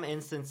some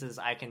instances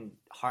I can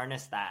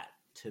harness that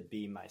to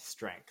be my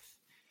strength.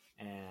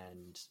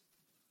 And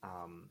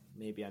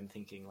maybe I'm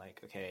thinking,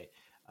 like, okay,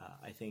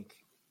 I think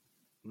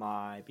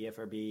my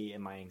BFRB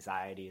and my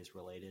anxiety is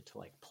related to,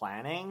 like,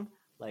 planning.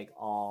 Like,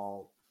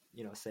 all,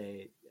 you know,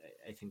 say,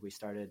 I think we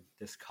started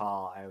this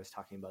call, I was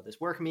talking about this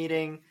work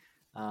meeting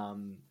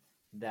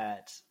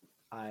that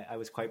I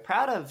was quite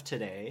proud of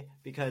today,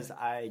 because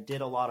I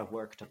did a lot of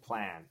work to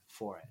plan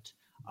for it.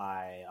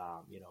 I,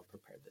 you know,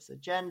 prepared this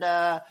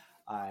agenda.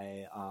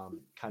 I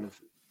kind of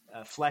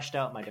fleshed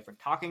out my different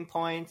talking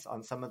points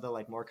on some of the,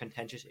 like, more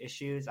contentious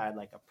issues. I had,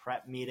 like, a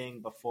prep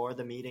meeting before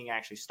the meeting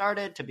actually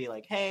started to be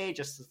like, hey,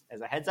 just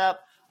as a heads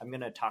up, I'm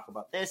going to talk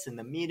about this in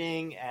the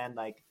meeting. And,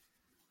 like,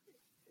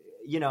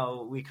 you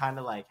know, we kind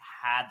of, like,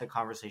 had the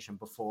conversation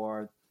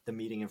before the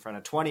meeting in front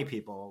of 20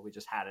 people. We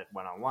just had it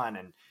one-on-one,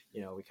 and,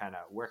 you know, we kind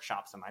of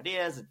workshop some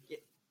ideas.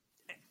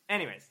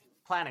 Anyways,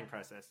 planning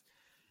process.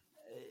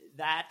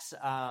 That,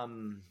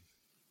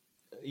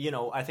 you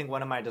know, I think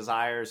one of my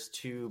desires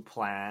to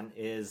plan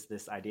is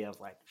this idea of,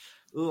 like,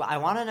 ooh, I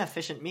want an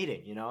efficient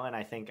meeting, you know? And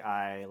I think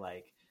I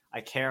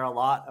care a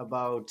lot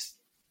about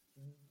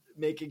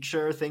making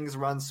sure things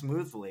run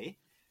smoothly.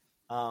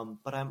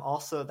 But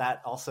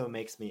that also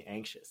makes me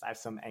anxious. I have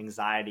some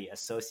anxiety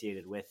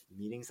associated with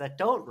meetings that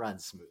don't run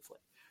smoothly,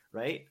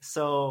 right?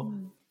 So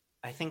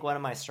I think one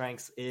of my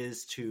strengths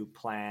is to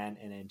plan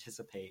and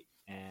anticipate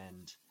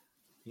and,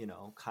 you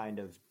know, kind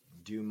of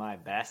do my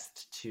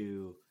best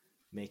to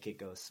make it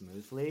go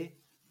smoothly.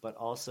 But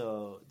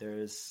also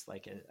there's,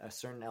 like, a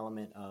certain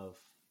element of,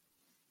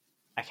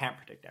 I can't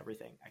predict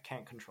everything. I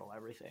can't control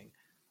everything.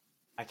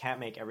 I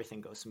can't make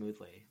everything go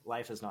smoothly.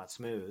 Life is not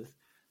smooth.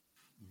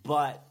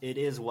 But it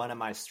is one of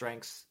my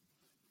strengths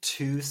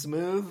to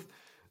smooth.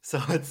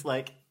 So it's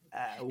like,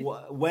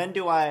 when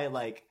do I,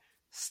 like,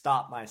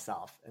 stop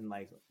myself and,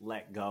 like,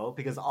 let go?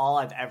 Because all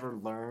I've ever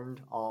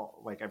learned,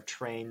 I've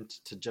trained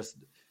to just,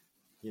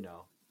 you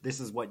know, this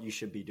is what you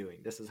should be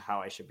doing. This is how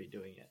I should be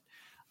doing it.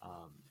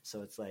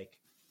 So it's like,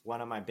 one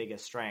of my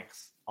biggest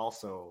strengths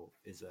also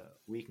is a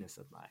weakness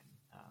of mine.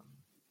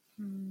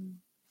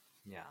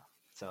 Yeah.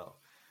 So,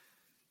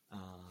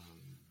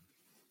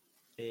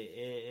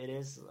 it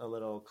is a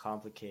little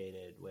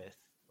complicated with,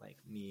 like,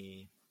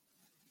 me.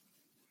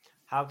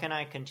 How can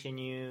I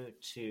continue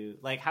to,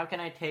 like, how can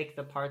I take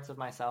the parts of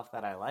myself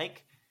that I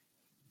like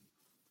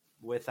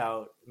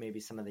without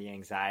maybe some of the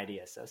anxiety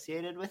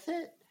associated with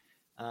it?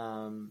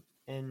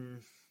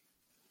 And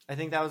I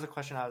think that was a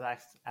question I was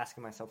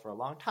asking myself for a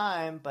long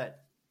time,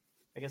 but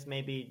I guess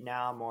maybe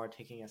now more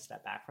taking a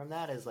step back from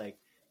that is, like,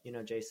 you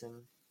know,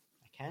 Jason,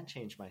 I can't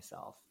change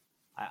myself.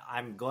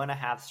 I'm going to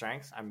have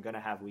strengths. I'm going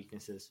to have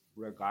weaknesses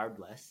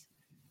regardless.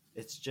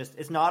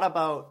 It's not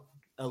about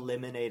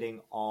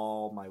eliminating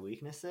all my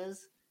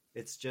weaknesses.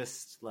 It's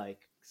just,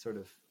 like, sort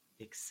of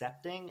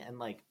accepting and,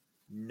 like,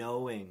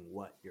 knowing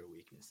what your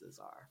weaknesses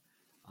are.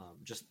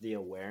 Just the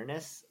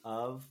awareness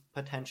of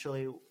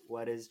potentially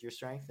what is your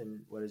strength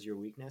and what is your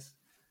weakness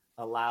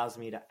allows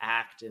me to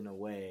act in a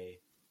way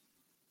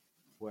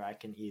where I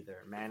can either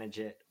manage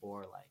it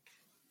or, like,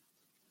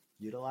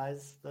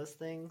 utilize those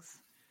things.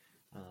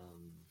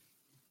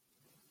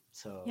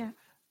 So yeah.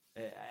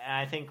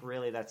 I think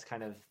really that's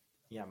kind of,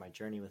 my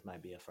journey with my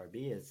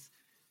BFRB is,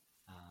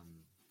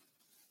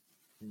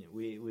 you know,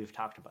 we've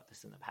talked about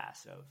this in the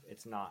past. So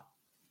it's not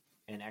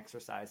an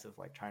exercise of,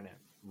 like, trying to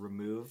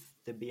remove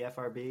the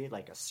BFRB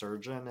like a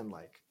surgeon and,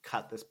 like,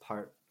 cut this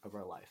part of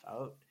our life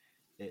out.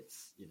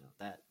 It's, you know,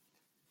 that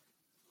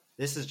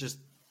this is just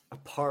a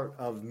part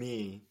of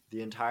me,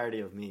 the entirety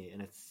of me,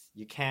 and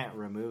you can't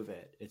remove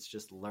it. It's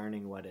just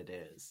learning what it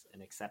is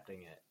and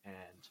accepting it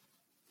and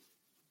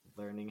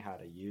learning how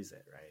to use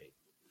it, right?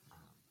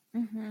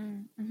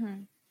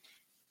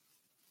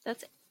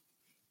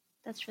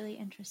 That's really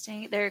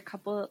interesting. There are a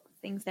couple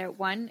things there.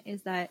 One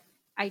is that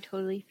I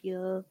totally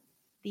feel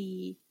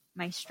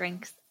my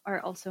strengths are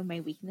also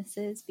my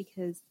weaknesses,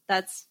 because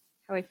that's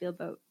how I feel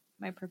about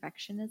my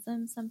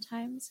perfectionism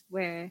sometimes,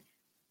 where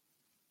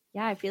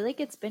I feel like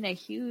it's been a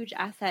huge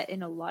asset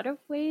in a lot of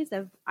ways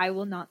of I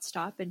will not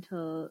stop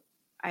until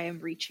I am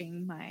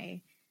reaching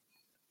my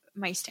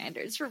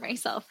standards for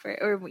myself,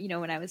 or, you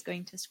know, when I was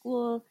going to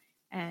school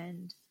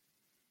and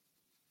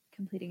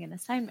completing an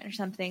assignment or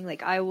something,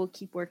 like I will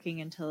keep working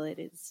until it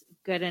is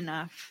good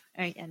enough.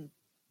 And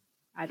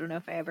I don't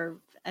know if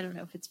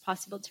it's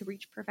possible to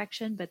reach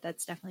perfection, but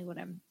that's definitely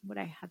what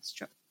I have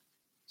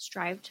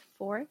strived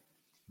for.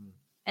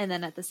 And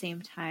then at the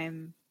same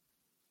time,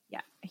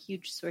 a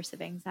huge source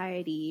of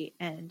anxiety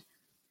and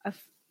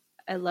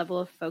a level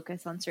of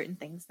focus on certain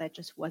things that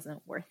just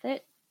wasn't worth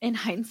it in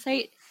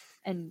hindsight,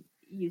 and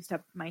used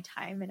up my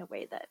time in a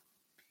way that,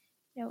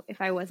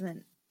 if I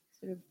wasn't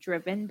sort of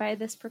driven by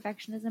this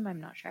perfectionism,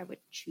 I'm not sure I would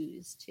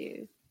choose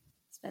to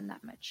spend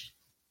that much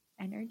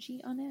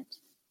energy on it.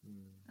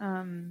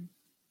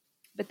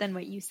 But then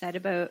what you said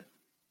about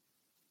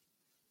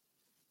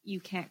you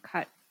can't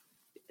cut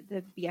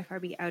the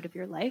BFRB out of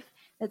your life,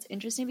 that's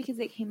interesting because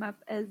it came up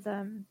as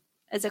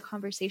a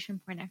conversation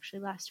point actually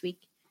last week.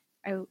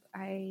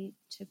 I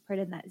took part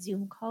in that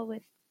Zoom call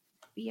with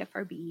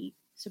BFRB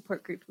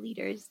support group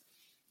leaders,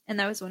 and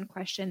that was one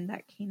question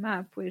that came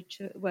up,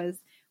 which was,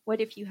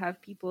 what if you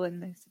have people in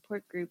the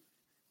support group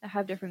that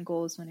have different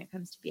goals when it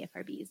comes to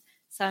BFRBs?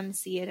 Some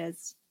see it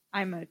as,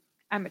 I'm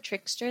a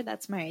trickster,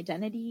 that's my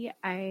identity,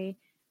 I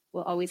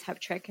will always have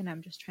trick and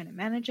I'm just trying to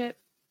manage it.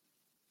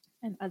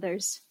 And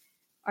others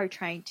are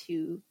trying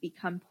to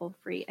become pull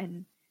free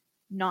and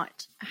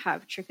not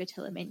have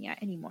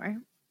trichotillomania anymore,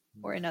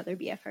 or another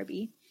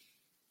BFRB.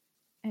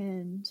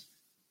 And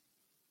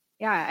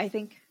I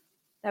think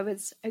that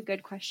was a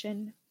good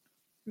question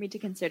for me to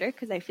consider,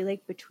 because I feel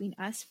like between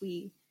us,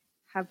 we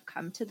have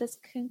come to this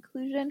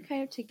conclusion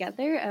kind of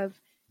together of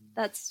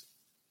that's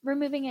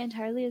removing it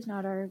entirely is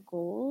not our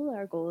goal.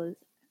 Our goal is,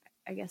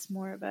 I guess,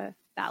 more of a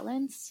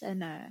balance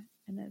and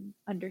an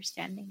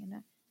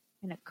understanding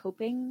and a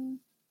coping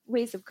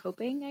ways of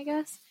coping, I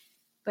guess.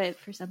 But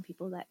for some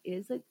people, that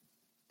is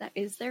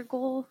their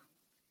goal,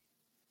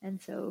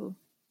 and so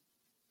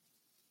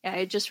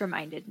it just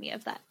reminded me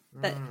of that.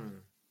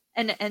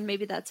 And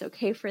maybe that's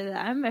okay for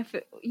them if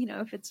it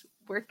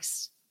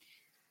works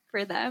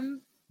for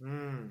them.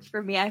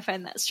 For me, I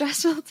find that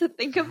stressful to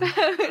think about.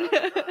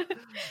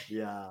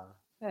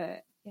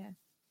 That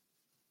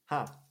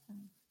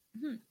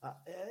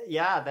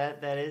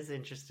is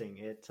interesting.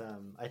 It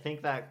I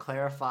think that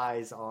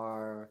clarifies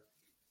our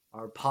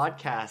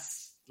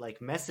podcast like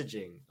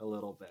messaging a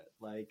little bit.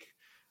 Like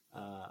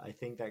I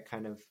think that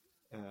kind of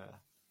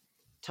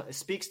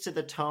speaks to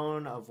the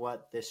tone of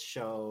what this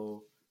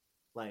show,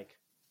 like,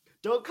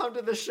 don't come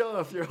to the show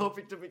if you're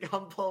hoping to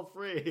become pull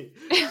free.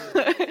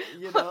 Or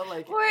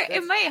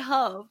it might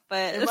help,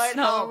 but it's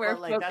not what we're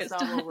focused that's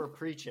not on. what we're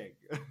preaching.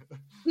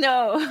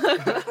 No,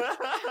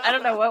 I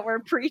don't know what we're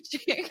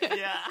preaching.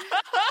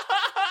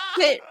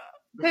 But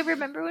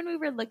remember when we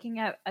were looking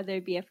at other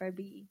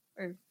BFRB,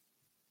 or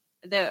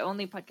the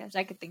only podcast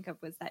I could think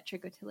of was that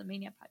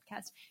Trichotillomania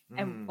podcast,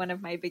 and one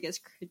of my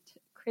biggest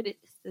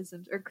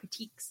criticisms or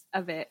critiques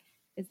of it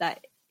is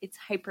that it's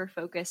hyper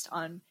focused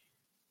on,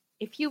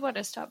 if you want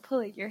to stop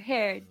pulling your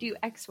hair, do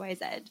X, Y,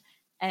 Z.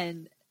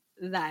 And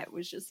that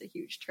was just a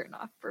huge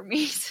turnoff for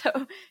me. So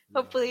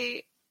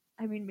hopefully,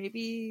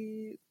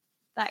 maybe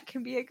that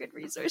can be a good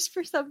resource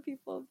for some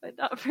people, but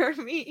not for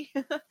me.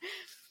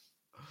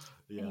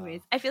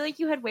 Anyways, I feel like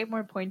you had way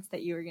more points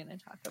that you were going to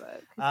talk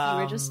about, because you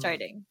were just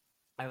starting.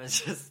 I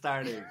was just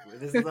starting.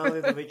 This is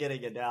only the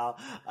beginning, and now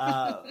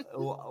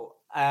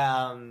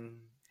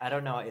I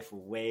don't know if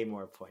way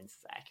more points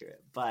is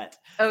accurate, but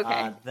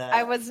okay,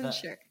 I wasn't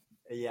sure.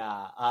 You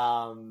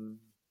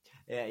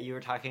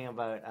were talking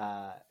about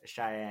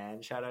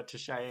Cheyenne. Shout out to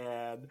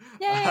Cheyenne!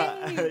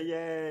 Yay!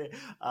 Yay!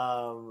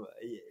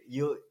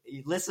 You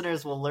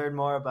listeners will learn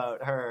more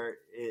about her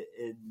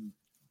in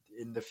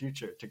the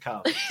future to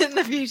come. In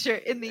the future,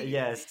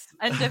 yes.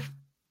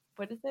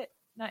 What is it?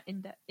 Not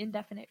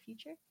indefinite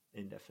future.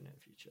 Indefinite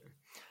future.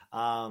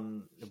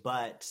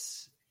 But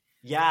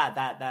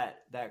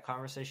that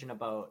conversation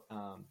about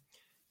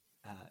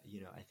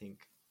I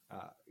think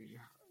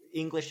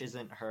English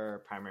isn't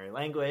her primary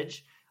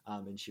language,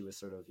 and she was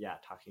sort of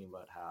talking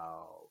about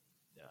how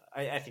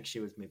I think she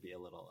was maybe a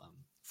little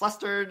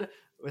flustered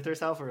with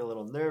herself, or a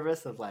little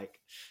nervous of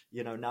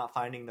not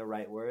finding the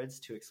right words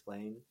to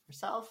explain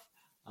herself.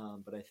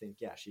 But I think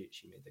she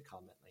made the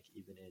comment, like,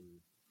 even in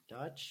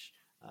Dutch,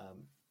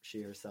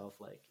 she herself,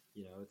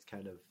 it's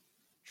kind of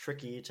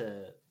tricky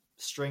to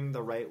string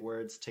the right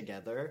words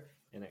together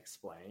and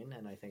explain.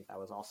 And I think that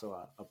was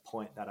also a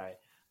point that I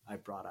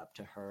brought up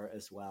to her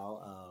as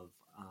well, of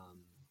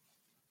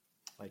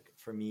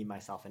for me,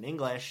 myself, in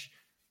English,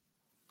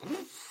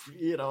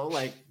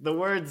 the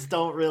words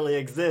don't really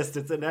exist.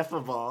 It's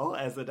ineffable,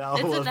 as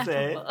Adele will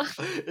say.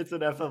 It's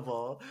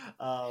ineffable.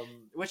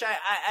 Which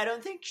I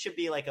don't think should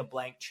be like a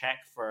blank check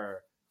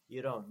for,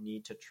 you don't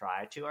need to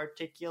try to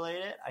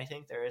articulate it. I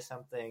think there is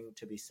something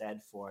to be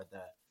said for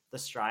the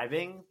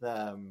striving,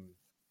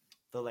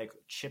 the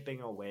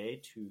chipping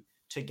away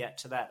to get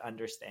to that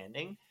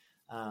understanding.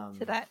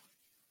 To that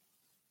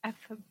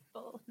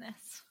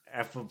effableness.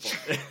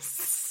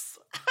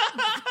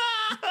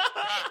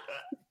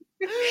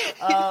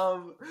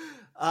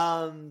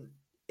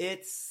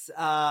 It's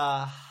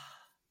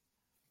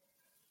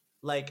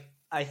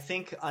I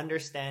think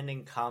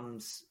understanding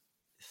comes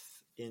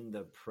in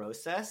the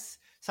process.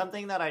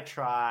 Something that I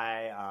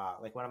try,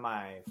 like one of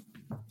my,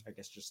 I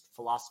guess, just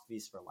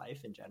philosophies for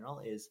life in general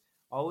is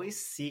always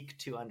seek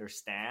to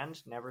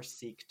understand, never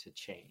seek to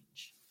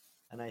change.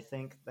 And I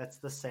think that's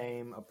the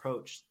same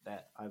approach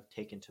that I've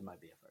taken to my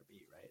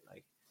BFRB, right?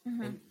 Like,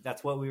 and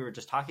that's what we were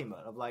just talking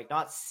about, of like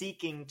not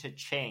seeking to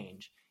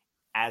change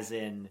as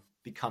in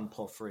become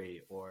pull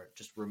free or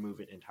just remove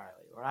it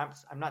entirely. Or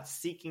I'm not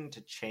seeking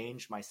to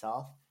change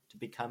myself to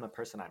become a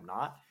person I'm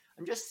not.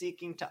 I'm just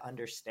seeking to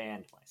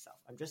understand myself.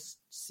 I'm just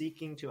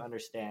seeking to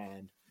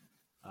understand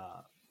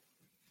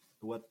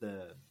what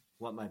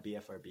my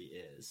BFRB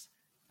is.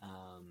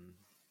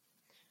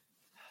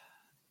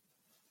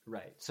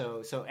 Right.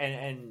 So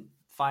and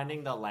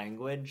finding the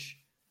language,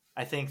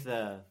 I think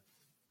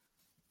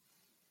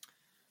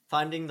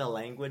finding the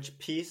language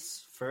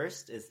piece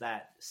first is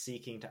that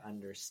seeking to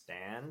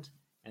understand.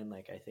 And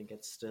like, I think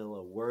it's still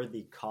a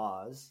worthy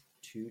cause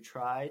to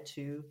try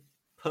to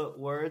put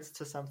words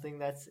to something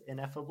that's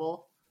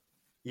ineffable,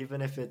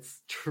 even if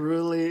it's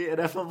truly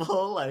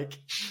ineffable. Like,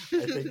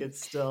 I think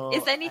it's still...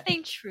 Is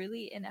anything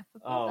truly ineffable,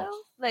 though?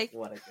 Like,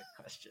 what a good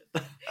question.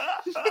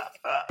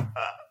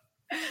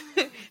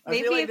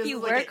 Maybe like if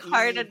you work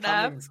hard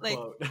enough, like...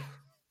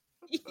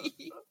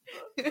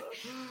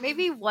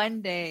 maybe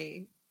one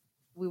day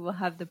we will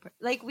have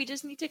like, we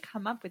just need to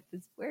come up with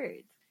these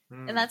words.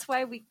 And that's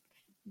why we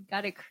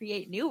got to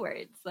create new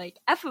words, like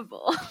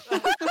effable.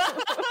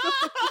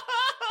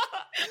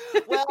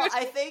 Well,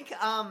 I think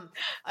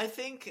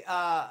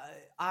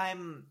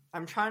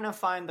I'm trying to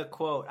find the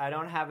quote. I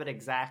don't have it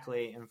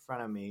exactly in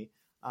front of me,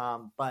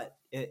 but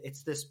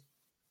it's this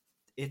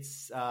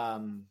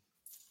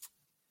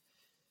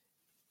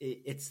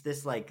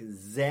like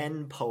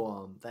Zen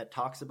poem that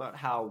talks about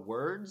how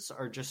words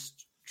are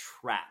just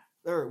trap,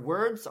 or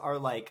words are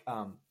like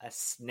a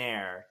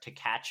snare to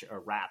catch a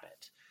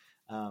rabbit.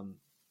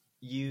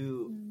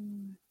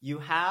 You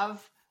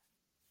have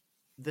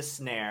the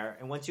snare,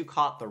 and once you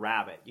caught the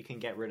rabbit, you can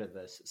get rid of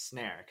the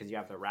snare because you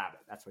have the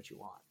rabbit. That's what you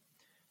want.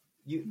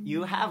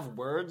 You have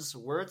words.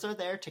 Words are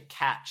there to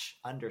catch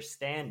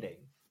understanding.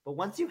 But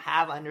once you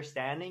have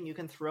understanding, you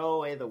can throw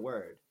away the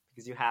word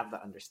because you have the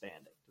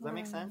understanding. Does that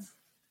make sense?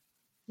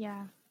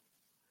 Yeah.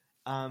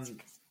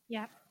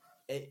 Yeah.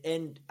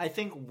 And I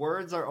think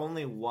words are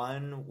only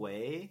one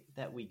way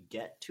that we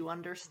get to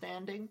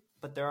understanding,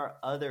 but there are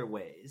other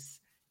ways.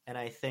 And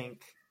I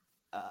think,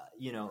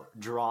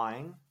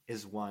 drawing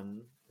is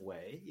one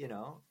way,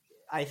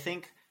 I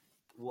think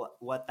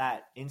what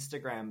that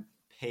Instagram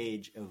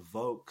page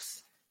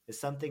evokes is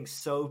something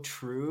so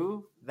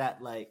true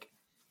that, like,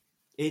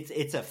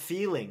 it's a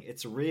feeling,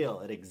 it's real,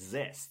 it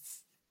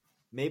exists.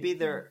 Maybe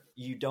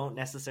you don't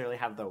necessarily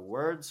have the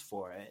words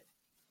for it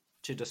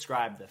to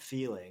describe the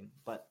feeling,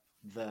 but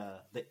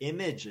the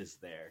image is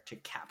there to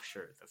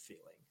capture the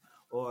feeling.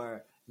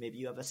 Or maybe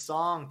you have a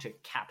song to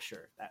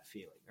capture that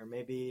feeling. Or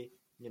maybe,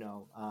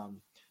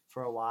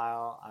 for a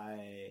while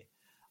I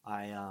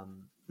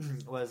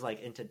was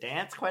like into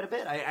dance quite a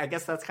bit. I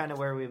guess that's kind of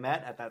where we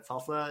met, at that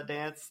salsa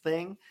dance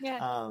thing.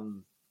 Yeah.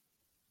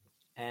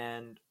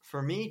 And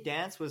for me,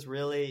 dance was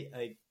really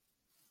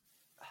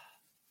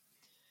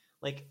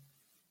like,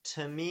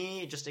 to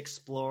me, just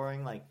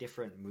exploring like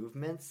different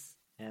movements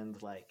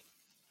and like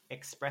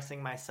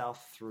expressing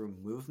myself through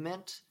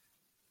movement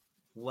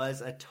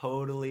was a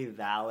totally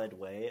valid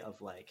way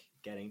of like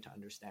getting to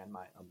understand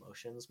my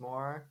emotions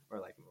more, or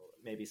like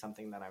maybe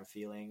something that I'm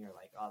feeling, or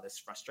like, this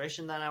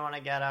frustration that I want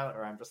to get out,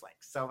 or I'm just like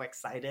so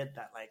excited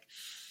that like,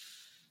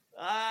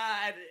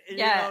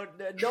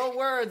 no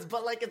words,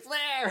 but like it's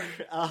there.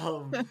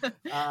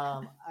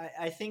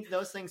 I think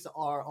those things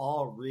are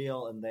all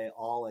real and they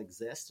all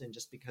exist. And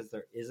just because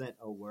there isn't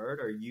a word,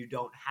 or you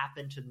don't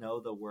happen to know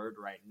the word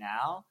right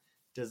now,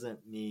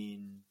 doesn't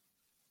mean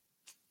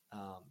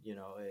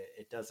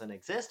it doesn't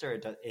exist, or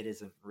it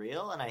isn't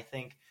real. And I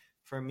think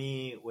for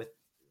me, with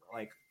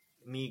like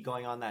me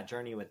going on that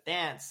journey with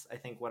dance, I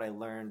think what I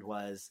learned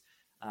was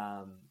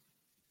I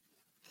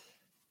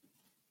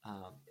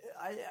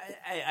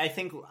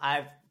think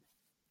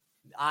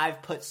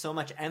I've put so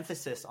much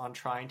emphasis on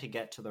trying to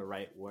get to the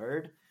right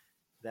word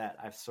that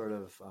I've sort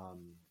of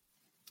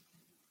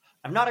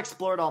I've not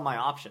explored all my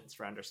options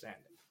for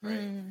understanding.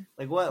 Right?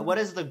 Like what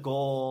is the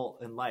goal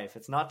in life?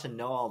 It's not to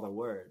know all the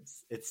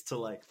words. It's to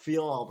like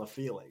feel all the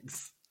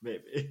feelings,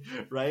 maybe.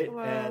 Right?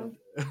 Wow.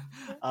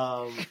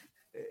 And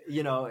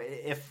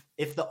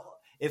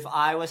if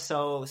I was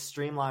so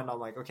streamlined on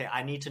like, okay,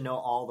 I need to know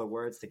all the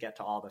words to get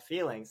to all the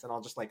feelings, then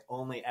I'll just like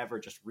only ever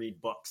just read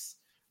books,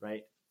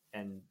 right?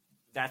 And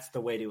that's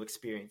the way to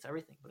experience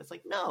everything. But it's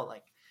like, no,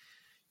 like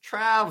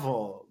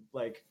travel,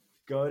 like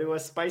go to a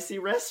spicy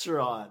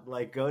restaurant,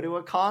 like go to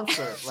a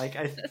concert, like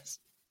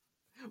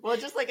well,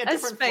 just like a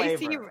different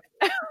spicy flavor.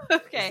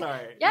 Okay.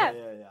 Sorry. Yeah.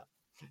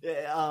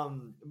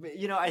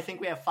 I think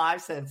we have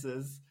 5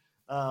 senses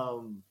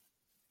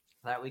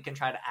that we can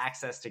try to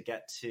access to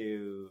get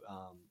to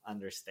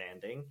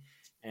understanding.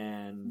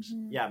 And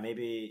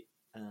maybe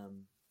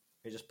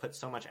we just put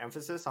so much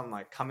emphasis on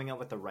like coming up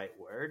with the right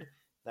word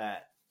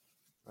that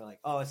we're like,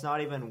 oh, it's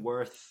not even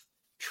worth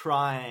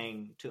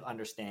trying to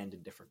understand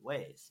in different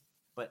ways.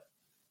 But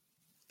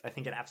I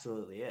think it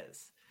absolutely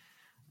is.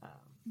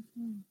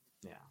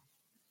 Yeah.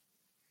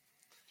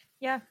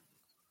 Yeah.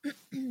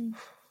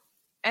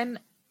 and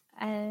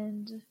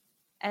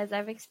as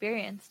I've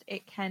experienced,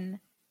 it can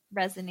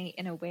resonate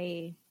in a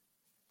way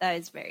that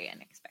is very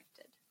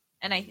unexpected.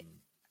 And I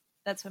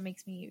that's what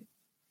makes me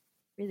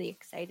really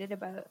excited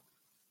about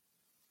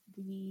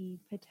the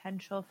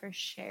potential for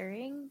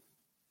sharing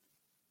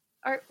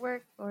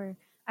artwork, or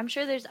I'm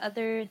sure there's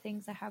other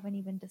things I haven't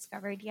even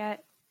discovered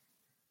yet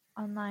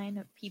online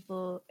of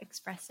people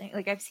expressing,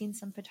 like I've seen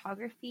some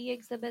photography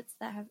exhibits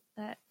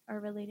that are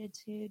related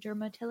to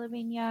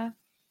dermatillomania,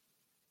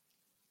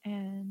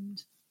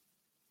 and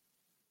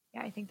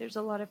yeah, I think there's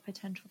a lot of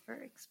potential for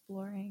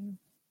exploring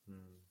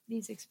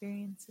these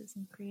experiences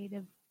in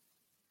creative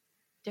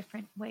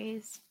different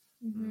ways.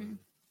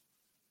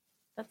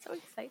 That's so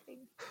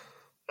exciting.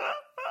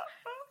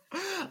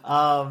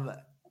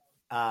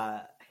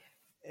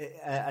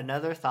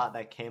 Another thought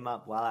that came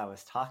up while I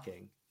was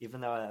talking, even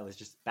though I was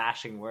just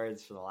bashing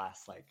words for the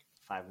last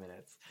 5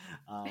 minutes,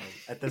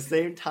 at the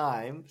same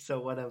time, so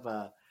one of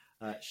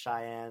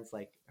Cheyenne's,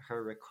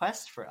 her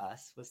request for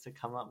us was to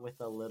come up with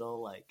a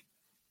little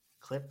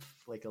clip,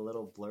 a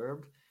little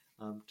blurb,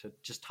 to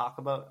just talk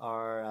about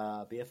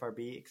our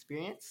BFRB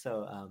experience.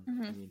 So I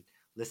mean,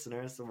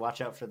 listeners,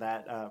 watch out for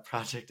that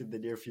project in the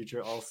near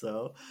future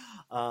also.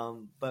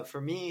 But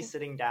for me,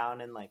 sitting down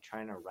and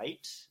trying to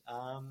write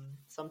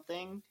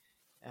something,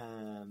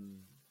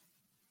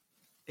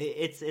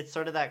 it's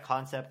sort of that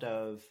concept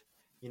of,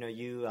 you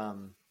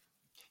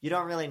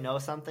don't really know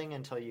something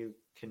until you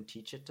can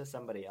teach it to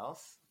somebody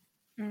else.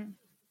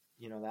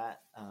 You know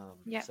that?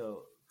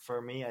 So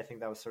for me, I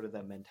think that was sort of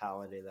the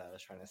mentality that I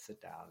was trying to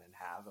sit down and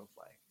have of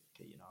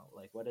okay,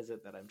 what is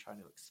it that I'm trying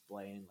to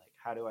explain?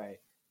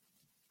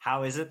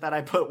 How is it that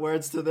I put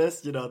words to this,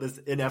 this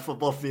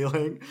ineffable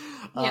feeling?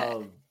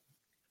 Yeah.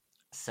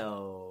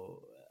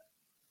 So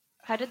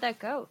how did that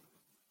go?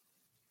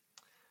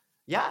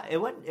 Yeah, it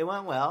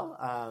went well.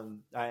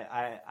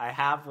 I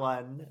have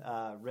one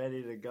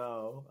ready to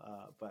go,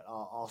 but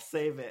I'll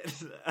save it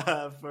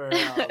for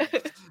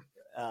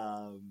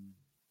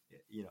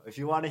if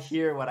you want to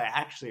hear what I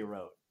actually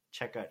wrote,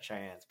 check out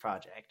Cheyenne's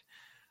project,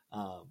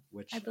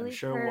 which I believe I'm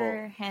sure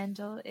her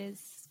handle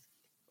is.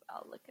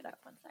 I'll look it up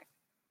 1 sec.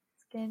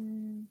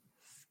 Skin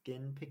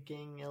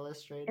picking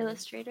illustrator.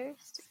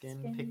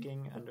 Skin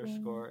picking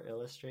 _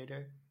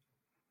 illustrator.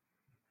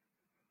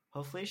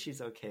 Hopefully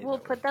she's okay. We'll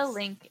put the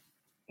link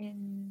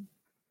in.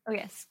 Oh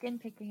yeah, skin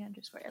picking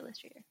 _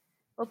 illustrator.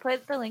 We'll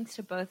put the links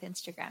to both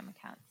Instagram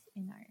accounts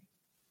in our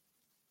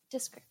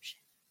description.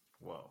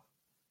 Whoa.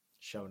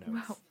 Show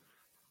notes.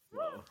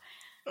 Whoa.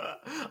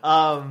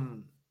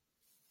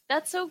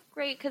 That's so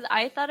great, because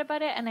I thought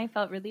about it and I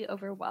felt really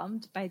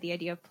overwhelmed by the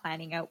idea of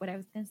planning out what I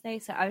was going to say.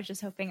 So I was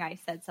just hoping I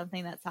said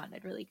something that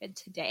sounded really good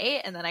today,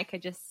 and then I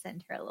could just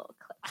send her a little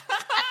clip.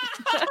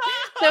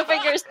 So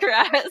fingers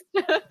crossed.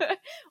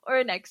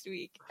 Or next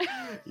week.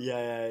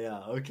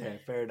 Yeah. Okay,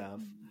 fair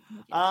enough.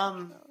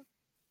 I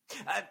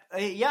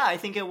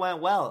think it went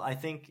well. I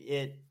think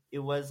it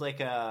was it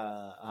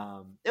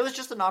was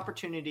just an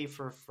opportunity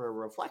for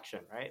reflection,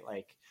 right?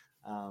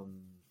 I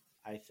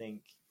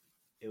think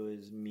it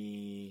was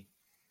me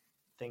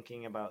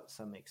thinking about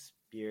some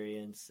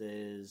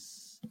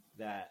experiences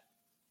that,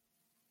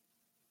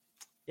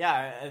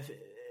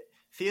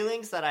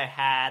 feelings that I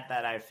had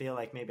that I feel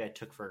like maybe I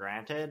took for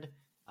granted,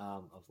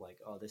 of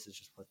oh, this is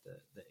just what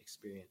the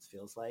experience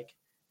feels like.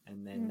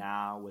 And then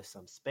now with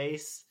some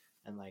space,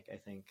 and I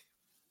think,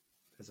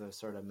 as I was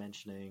sort of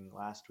mentioning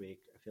last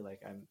week, I feel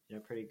like I'm in a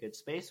pretty good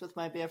space with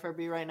my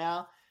BFRB right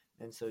now.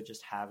 And so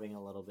just having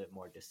a little bit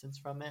more distance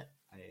from it,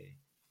 I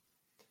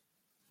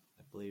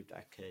believed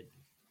I could,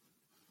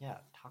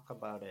 talk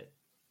about it.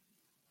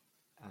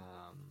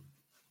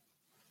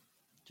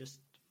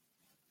 Just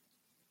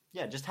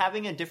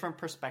having a different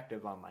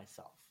perspective on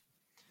myself,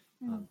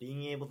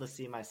 being able to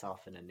see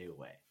myself in a new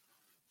way,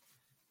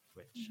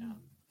 which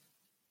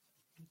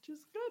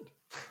is good.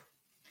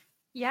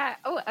 Yeah.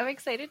 Oh, I'm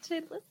excited to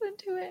listen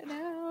to it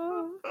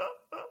now.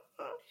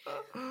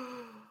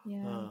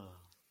 Yeah.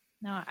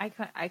 No, I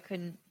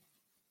couldn't.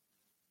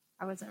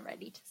 I wasn't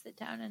ready to sit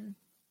down and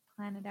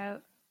plan it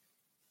out.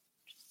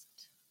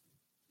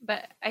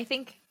 But I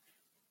think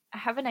I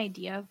have an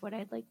idea of what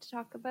I'd like to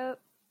talk about.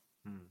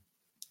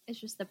 It's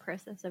just the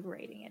process of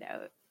writing it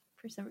out,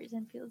 for some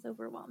reason, feels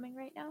overwhelming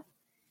right now.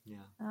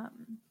 Yeah.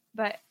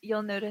 But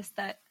you'll notice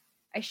that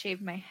I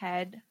shaved my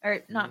head,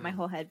 or not my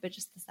whole head, but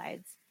just the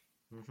sides,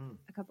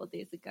 a couple of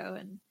days ago,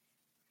 and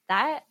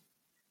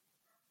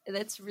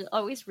that's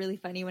always really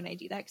funny when I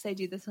do that, because I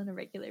do this on a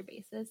regular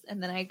basis,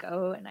 and then I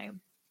go and I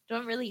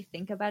don't really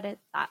think about it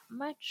that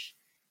much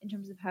in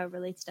terms of how it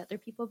relates to other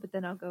people, but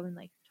then I'll go and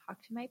talk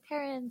to my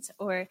parents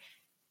or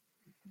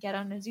get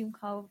on a Zoom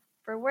call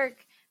for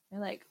work.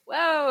 They're like,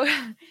 "Whoa,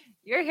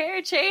 your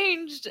hair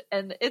changed,"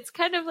 and it's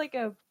kind of I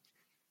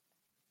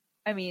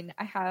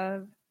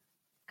have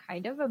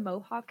kind of a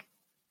mohawk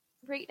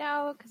right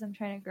now because I'm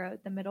trying to grow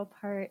out the middle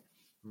part,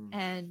 Mm.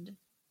 and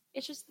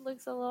it just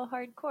looks a little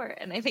hardcore,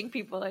 and I think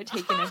people are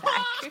taken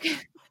aback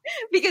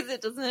because it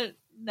doesn't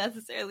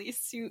necessarily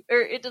suit, or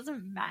it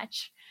doesn't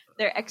match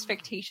their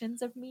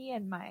expectations of me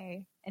and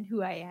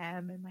who I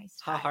am and my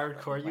style. How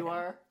hardcore you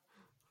are?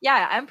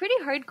 Yeah, I'm pretty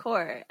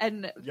hardcore,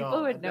 and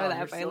people would know you're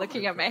that by so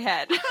looking at my hardcore.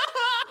 head.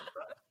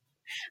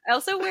 I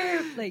also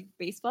wear like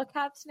baseball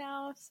caps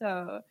now,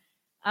 so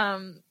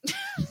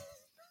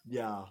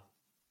Yeah.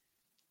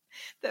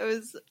 that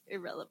was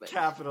irrelevant.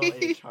 Capital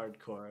H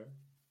hardcore.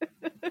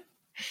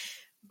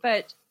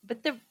 But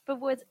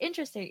what's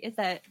interesting is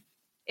that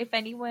if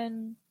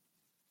anyone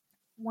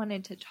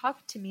wanted to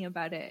talk to me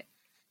about it,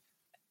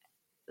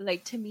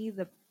 like, to me,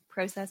 the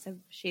process of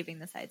shaving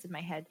the sides of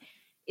my head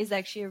is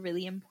actually a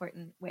really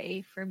important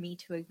way for me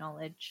to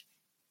acknowledge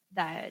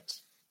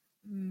that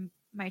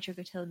my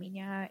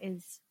trichotillomania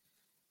is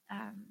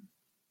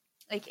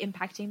like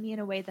impacting me in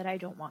a way that I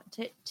don't want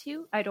it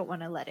to. I don't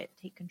want to let it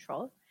take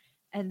control.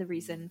 And the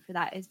reason for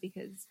that is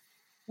because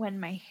when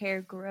my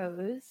hair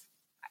grows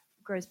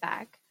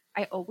back,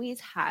 I always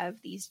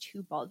have these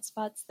two bald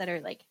spots that are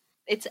like,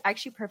 it's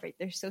actually perfect.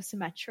 They're so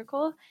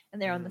symmetrical,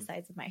 and they're on the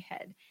sides of my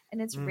head.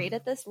 And it's right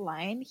at this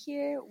line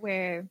here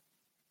where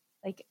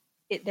like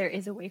there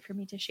is a way for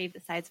me to shave the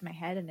sides of my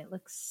head, and it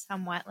looks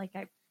somewhat like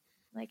I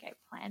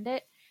planned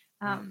it,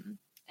 and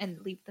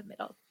leave the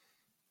middle.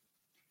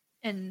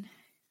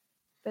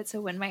 But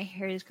so when my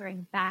hair is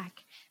growing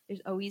back,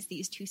 there's always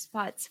these two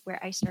spots where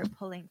I start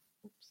pulling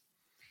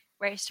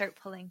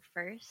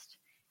first.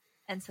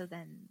 And so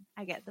then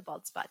I get the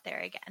bald spot there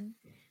again.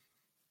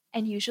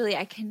 And usually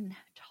I can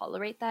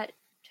tolerate that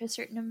to a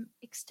certain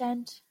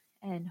extent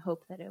and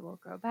hope that it will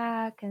grow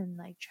back and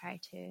like try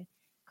to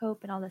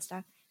cope and all this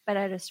stuff. But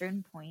at a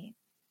certain point,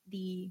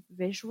 the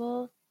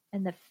visual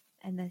and the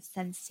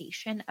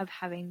sensation of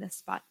having the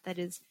spot that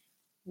is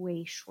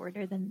way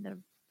shorter than the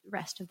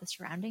rest of the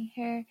surrounding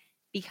hair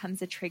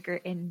becomes a trigger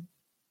in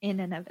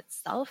and of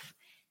itself.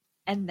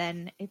 And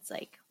then it's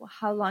like, well,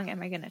 how long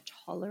am I going to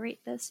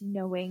tolerate this,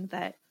 knowing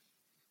that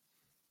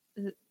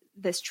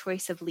this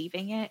choice of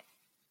leaving it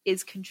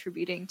is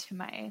contributing to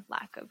my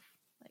lack of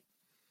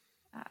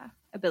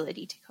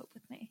ability to cope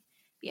with my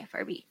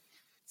BFRB.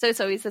 So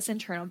it's always this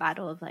internal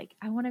battle of like,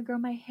 I want to grow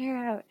my hair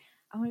out.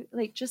 I want to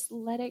like just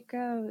let it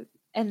go,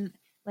 and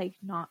like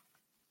not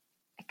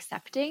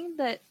accepting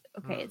that,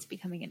 okay, it's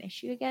becoming an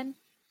issue again.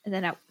 And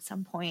then at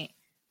some point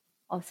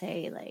I'll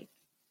say like,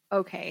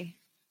 okay,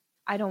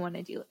 I don't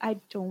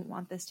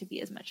want this to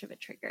be as much of a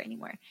trigger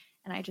anymore.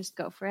 And I just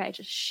go for it. I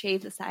just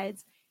shave the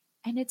sides.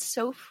 And it's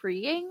so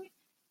freeing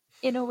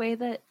in a way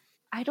that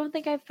I don't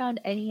think I've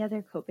found any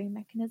other coping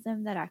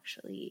mechanism that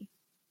actually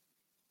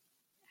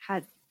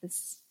had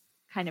this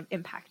kind of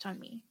impact on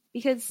me.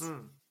 Because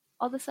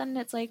all of a sudden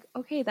it's like,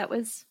 okay, that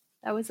was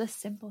a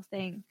simple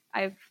thing.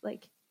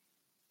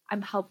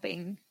 I'm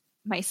helping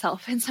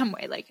myself in some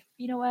way. Like,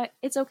 you know what?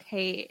 It's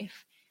okay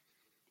if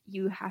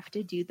you have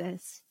to do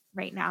this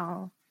right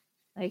now.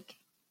 Like,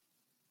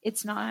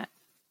 it's not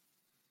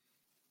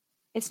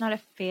a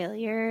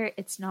failure.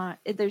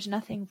 There's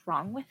nothing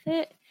wrong with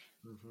it.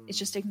 Mm-hmm. It's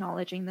just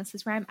acknowledging this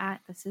is where I'm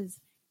at. This is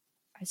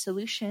a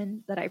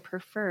solution that I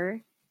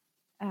prefer,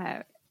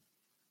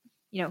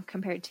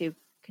 compared to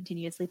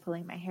continuously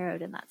pulling my hair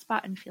out in that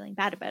spot and feeling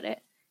bad about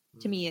it.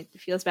 To me, it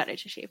feels better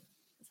to shave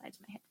the sides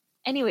of my head.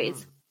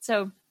 Anyways,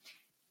 so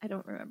I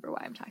don't remember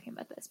why I'm talking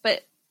about this,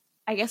 but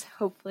I guess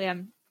hopefully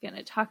I'm going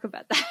to talk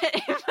about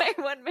that in my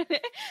 1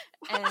 minute.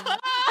 And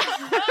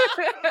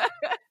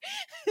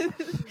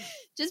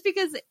just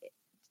because,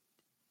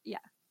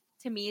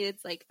 to me,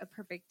 it's like a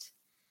perfect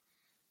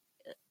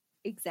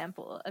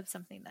example of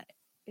something that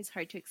is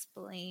hard to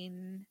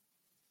explain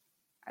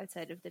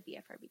outside of the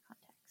BFRB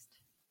context,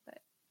 but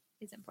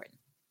is important.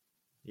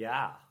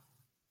 Yeah.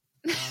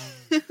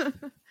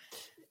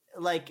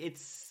 Like,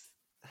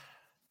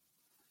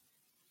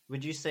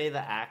 would you say the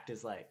act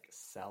is like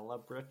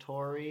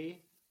celebratory?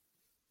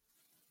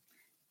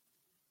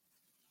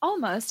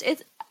 Almost.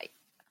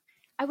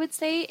 I would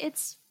say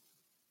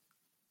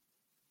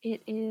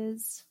it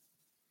is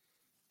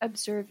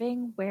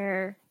observing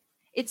where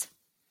it's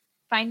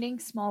finding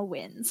small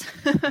wins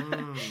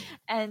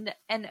and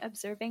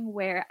observing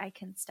where I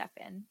can step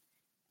in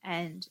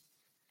and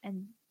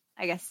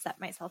I guess set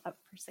myself up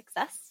for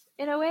success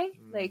in a way.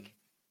 Like,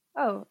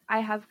 oh, I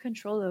have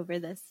control over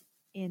this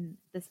in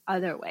this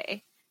other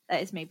way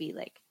that is maybe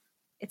like,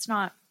 it's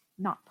not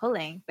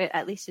pulling, but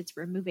at least it's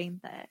removing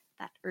that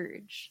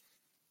urge.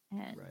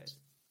 And right.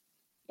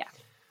 Yeah.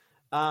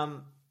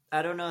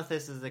 I don't know if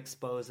this is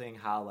exposing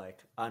how like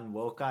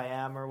unwoke I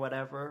am or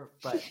whatever,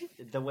 but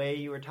the way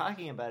you were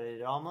talking about it,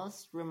 it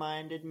almost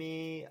reminded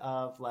me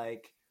of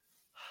like,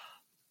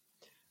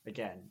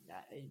 again,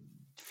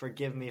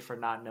 forgive me for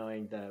not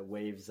knowing the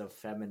waves of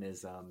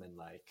feminism and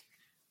like,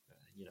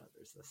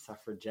 there's the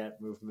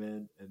suffragette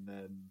movement and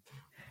then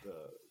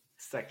the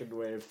second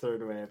wave,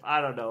 third wave.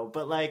 I don't know,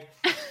 but like,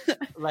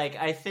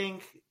 I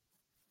think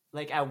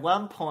like at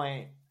one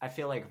point I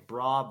feel like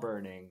bra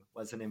burning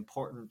was an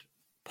important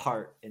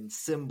part and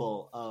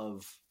symbol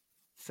of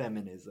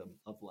feminism,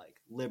 of like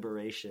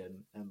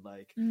liberation, and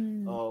like,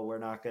 oh, we're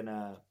not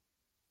gonna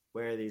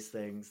wear these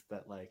things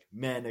that like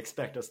men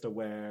expect us to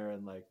wear,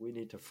 and like we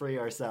need to free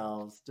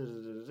ourselves.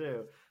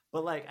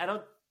 But like I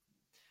don't,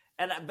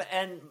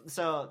 and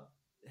so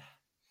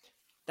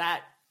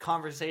that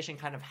conversation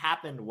kind of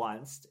happened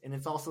once, and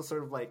it's also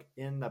sort of like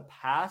in the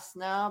past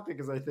now,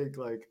 because I think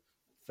like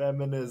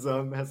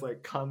feminism has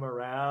like come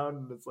around,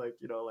 and it's like,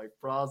 you know, like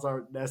bras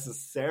aren't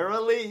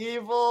necessarily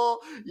evil,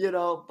 you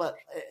know, but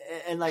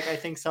and like I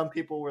think some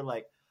people were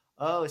like,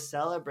 oh,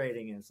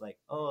 celebrating is like,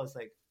 oh, it's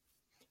like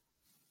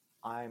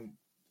I'm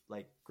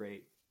like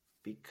great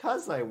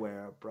because I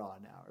wear a bra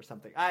now or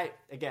something. I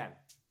again,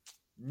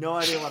 no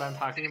idea what I'm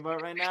talking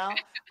about right now,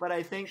 but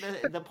I think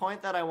that the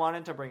point that I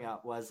wanted to bring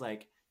up was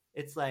like,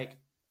 it's like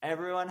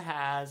everyone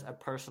has a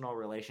personal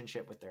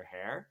relationship with their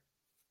hair,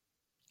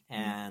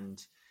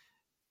 and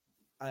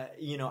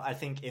you know, I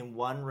think in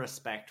one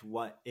respect,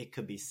 what it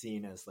could be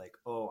seen as like,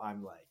 oh,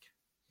 I'm like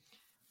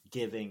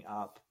giving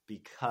up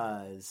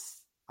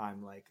because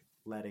I'm like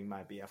letting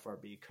my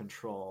BFRB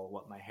control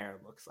what my hair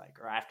looks like,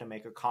 or I have to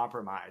make a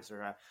compromise,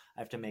 or I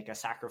have to make a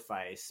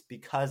sacrifice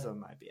because of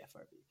my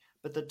BFRB.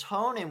 But the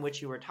tone in which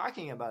you were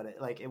talking about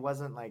it, like, it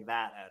wasn't like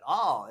that at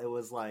all. It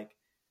was like,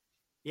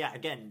 yeah,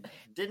 again,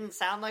 didn't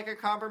sound like a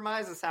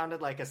compromise. It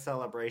sounded like a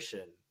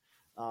celebration.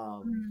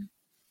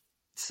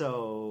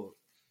 So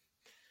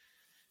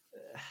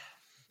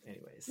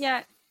anyways.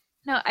 Yeah,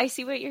 no, I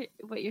see what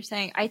you're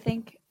saying. I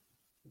think,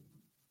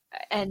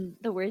 and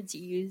the words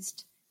you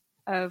used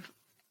of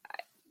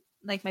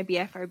like my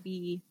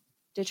BFRB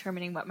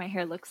determining what my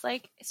hair looks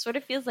like, it sort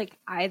of feels like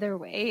either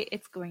way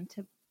it's going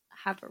to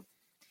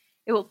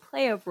it will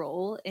play a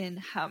role in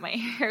how my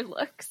hair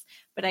looks.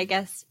 But I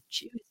guess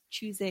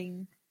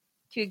choosing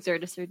to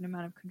exert a certain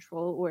amount of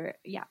control or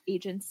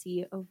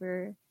agency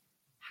over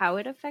how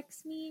it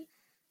affects me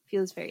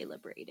feels very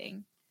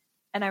liberating.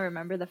 And I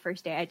remember the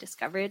first day I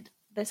discovered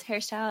this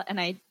hairstyle, and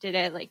I did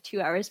it like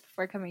 2 hours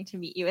before coming to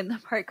meet you in the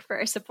park for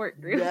our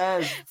support group.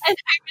 Yes.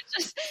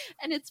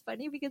 And it's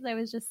funny because I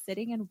was just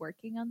sitting and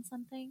working on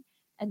something,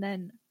 and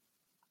then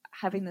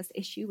having this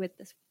issue with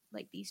this,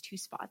 like these two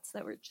spots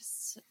that were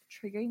just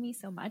triggering me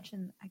so much,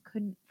 and I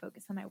couldn't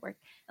focus on my work.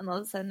 And all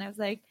of a sudden I was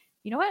like,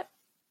 you know what?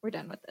 We're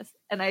done with this.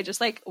 And I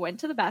just like went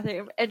to the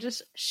bathroom and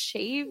just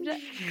shaved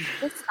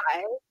the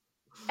side,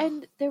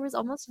 and there was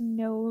almost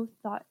no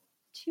thought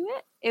to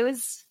it. It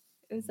was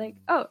like,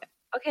 oh,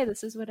 okay,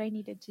 this is what I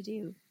needed to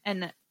do.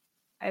 And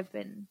I've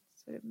been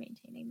sort of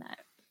maintaining that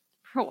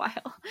for a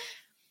while.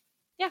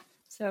 Yeah,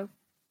 so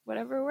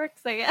whatever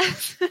works, I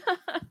guess.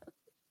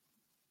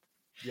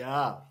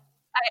 Yeah.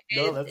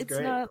 That's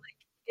great.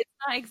 It's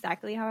not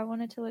exactly how I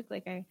want it to look.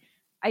 Like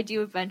I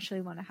do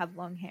eventually want to have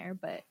long hair,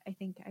 but I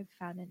think I've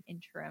found an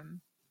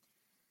interim,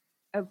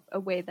 a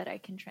way that I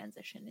can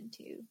transition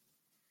into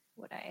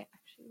what I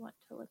actually want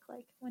to look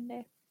like one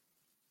day.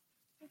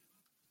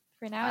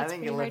 For now, I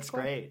think it looks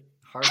great.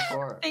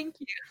 Hardcore. Thank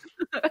you.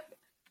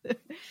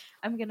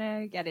 I'm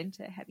gonna get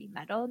into heavy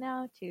metal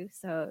now too,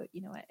 so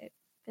you know what? It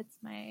fits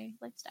my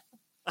lifestyle.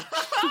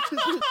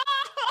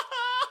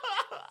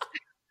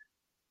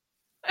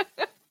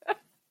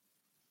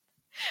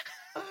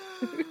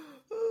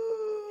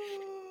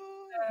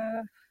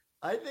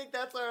 I think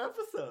that's our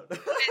episode.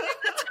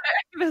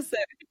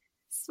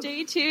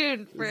 Stay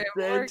tuned for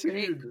more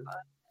great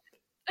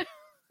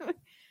fun.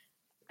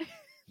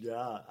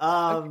 Yeah.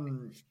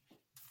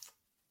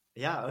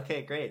 Yeah.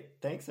 Okay.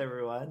 Great. Thanks,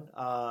 everyone.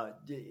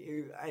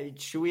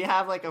 Should we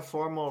have like a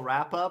formal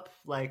wrap up?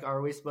 Like, are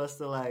we supposed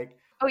to like?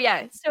 Oh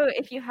yeah. So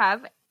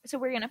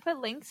we're gonna put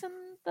links in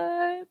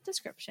the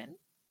description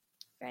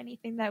for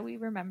anything that we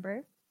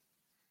remember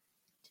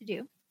to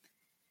do,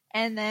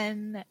 and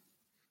then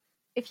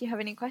if you have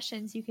any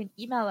questions, you can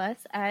email us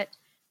at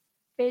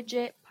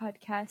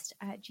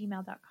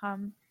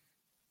fidgetpodcast@gmail.com.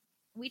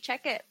 We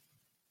check it.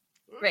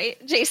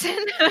 Right,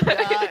 Jason?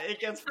 Yeah,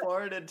 it gets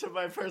forwarded to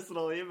my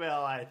personal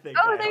email, I think.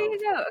 Oh, there you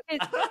go. Okay,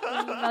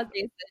 so email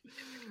Jason.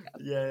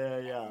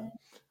 Yeah.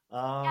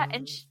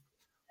 And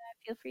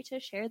feel free to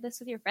share this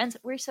with your friends.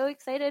 We're so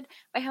excited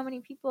by how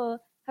many people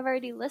have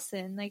already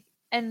listened,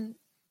 and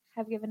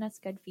have given us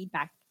good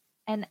feedback.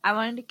 And I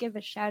wanted to give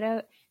a shout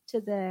out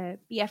to the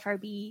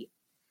BFRB.org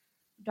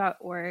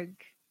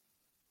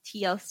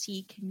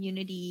TLC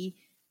community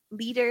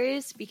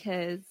leaders,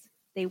 because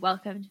they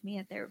welcomed me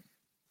at their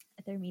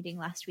meeting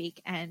last week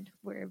and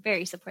were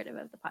very supportive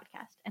of the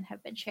podcast and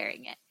have been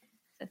sharing it.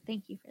 So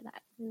thank you for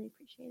that. Really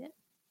appreciate it.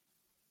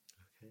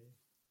 Okay.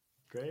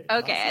 Great.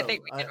 Okay, awesome. I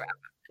think we can wrap up.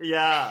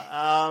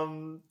 Yeah.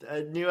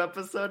 A new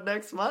episode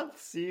next month.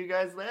 See you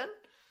guys then.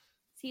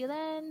 See you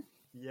then.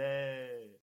 Yay.